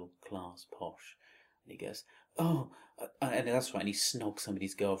middle class posh, and he goes, "Oh," and that's right. And he snogs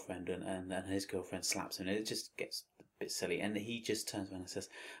somebody's girlfriend, and his girlfriend slaps him, and it just gets a bit silly. And he just turns around and says,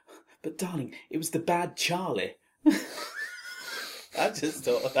 "But darling, it was the bad Charlie." I just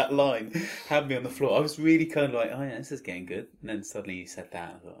thought that line had me on the floor. I was really kind of like, "Oh yeah, this is getting good." And then suddenly he said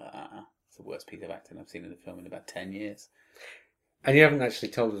that, and I thought, it's the worst piece of acting I've seen in a film in about 10 years. And you haven't actually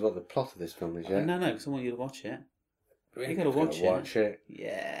told us what the plot of this film is yet. No, because I want you to watch it. You've got to watch it.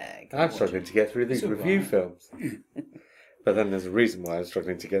 Yeah. I'm struggling to get through these It's review alright. films. But then there's a reason why I'm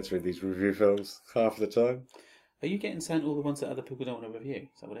struggling to get through these review films half the time. Are you getting sent all the ones that other people don't want to review?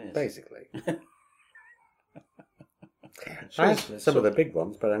 Is that what it is? Basically. Sure, I have some of the big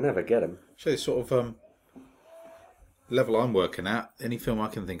ones, but I never get them. So the sort of level I'm working at, any film I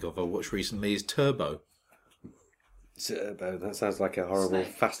can think of I watched recently is Turbo. Turbo, that sounds like a horrible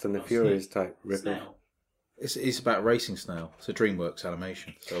Snake. Fast and the Furious type rip-off. Snail. It's about racing snail. It's a DreamWorks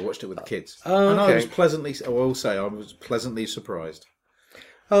animation. So I watched it with the kids. Oh, And I okay. was pleasantly surprised.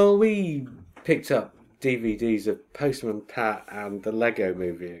 Oh, we picked up DVDs of Postman Pat and the Lego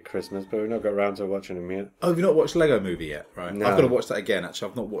Movie at Christmas, but we've not got around to watching them yet. Oh, have you not watched Lego Movie yet? Right. No. I've got to watch that again, actually.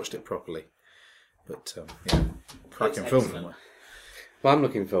 I've not watched it properly. But, yeah. Cracking It's film. excellent. Well, I'm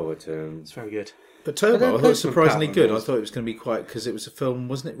looking forward to them. It's very good. But Turbo, I thought it was Postman surprisingly Pat good. I was- thought it was going to be quite... Because it was a film,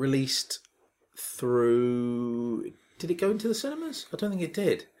 wasn't it released through... Did it go into the cinemas? I don't think it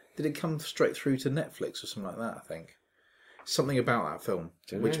did. Did it come straight through to Netflix or something like that, I think? Something about that film,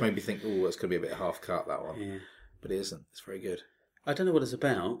 which made me think, oh, it's going to be a bit half-cut, that one. Yeah. But it isn't. It's very good. I don't know what it's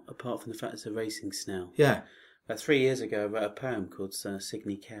about, apart from the fact it's a racing snail. Yeah. About 3 years ago, I wrote a poem called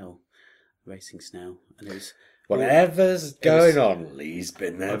Signe Kell, Racing Snail. And it was... Whatever's going on, Lee's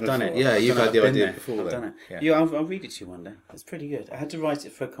been there I've done it. before. Yeah, you've had the I've been idea there. before I've then. done it. Yeah. I'll read it to you one day. It's pretty good. I had to write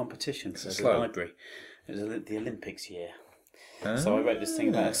it for a competition for the slow. library. It was the Olympics year. So I wrote this thing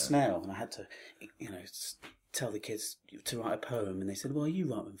about a snail, and I had to, tell the kids to write a poem, and they said, well, you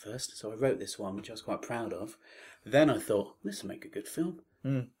write one first. So I wrote this one, which I was quite proud of. Then I thought, this will make a good film.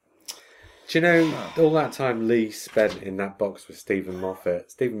 Do you know, all that time Lee spent in that box with Stephen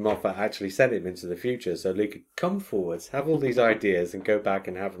Moffat actually sent him into the future so Lee could come forwards, have all these ideas, and go back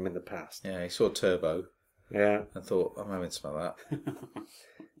and have them in the past. Yeah, he saw Turbo. Yeah. And thought, I'm having some of that.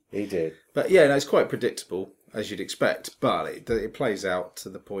 He did. But yeah, no, it's quite predictable, as you'd expect. But it plays out to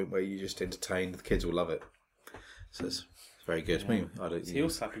the point where you just entertained. The kids will love it. So it's very good. Yeah. I don't. So you're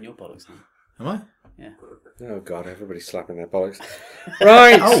slapping your bollocks now. Am I? Yeah. Oh, God, everybody's slapping their bollocks.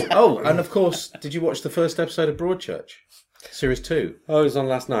 Right! And of course, did you watch the first episode of Broadchurch? Series 2? Oh, it was on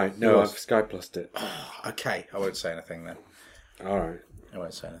last night. No, It I've was. Sky Plussed it. Okay, I won't say anything then. All right. I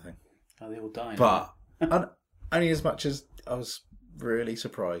won't say anything. Are they all dying? But only as much as I was really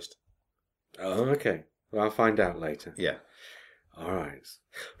surprised. Oh, okay. Well, I'll find out later. Yeah. All right.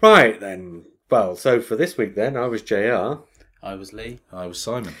 Right, then. Well, so for this week, then, I was JR. I was Lee. I was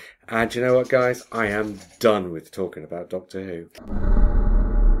Simon. And you know what, guys? I am done with talking about Doctor Who.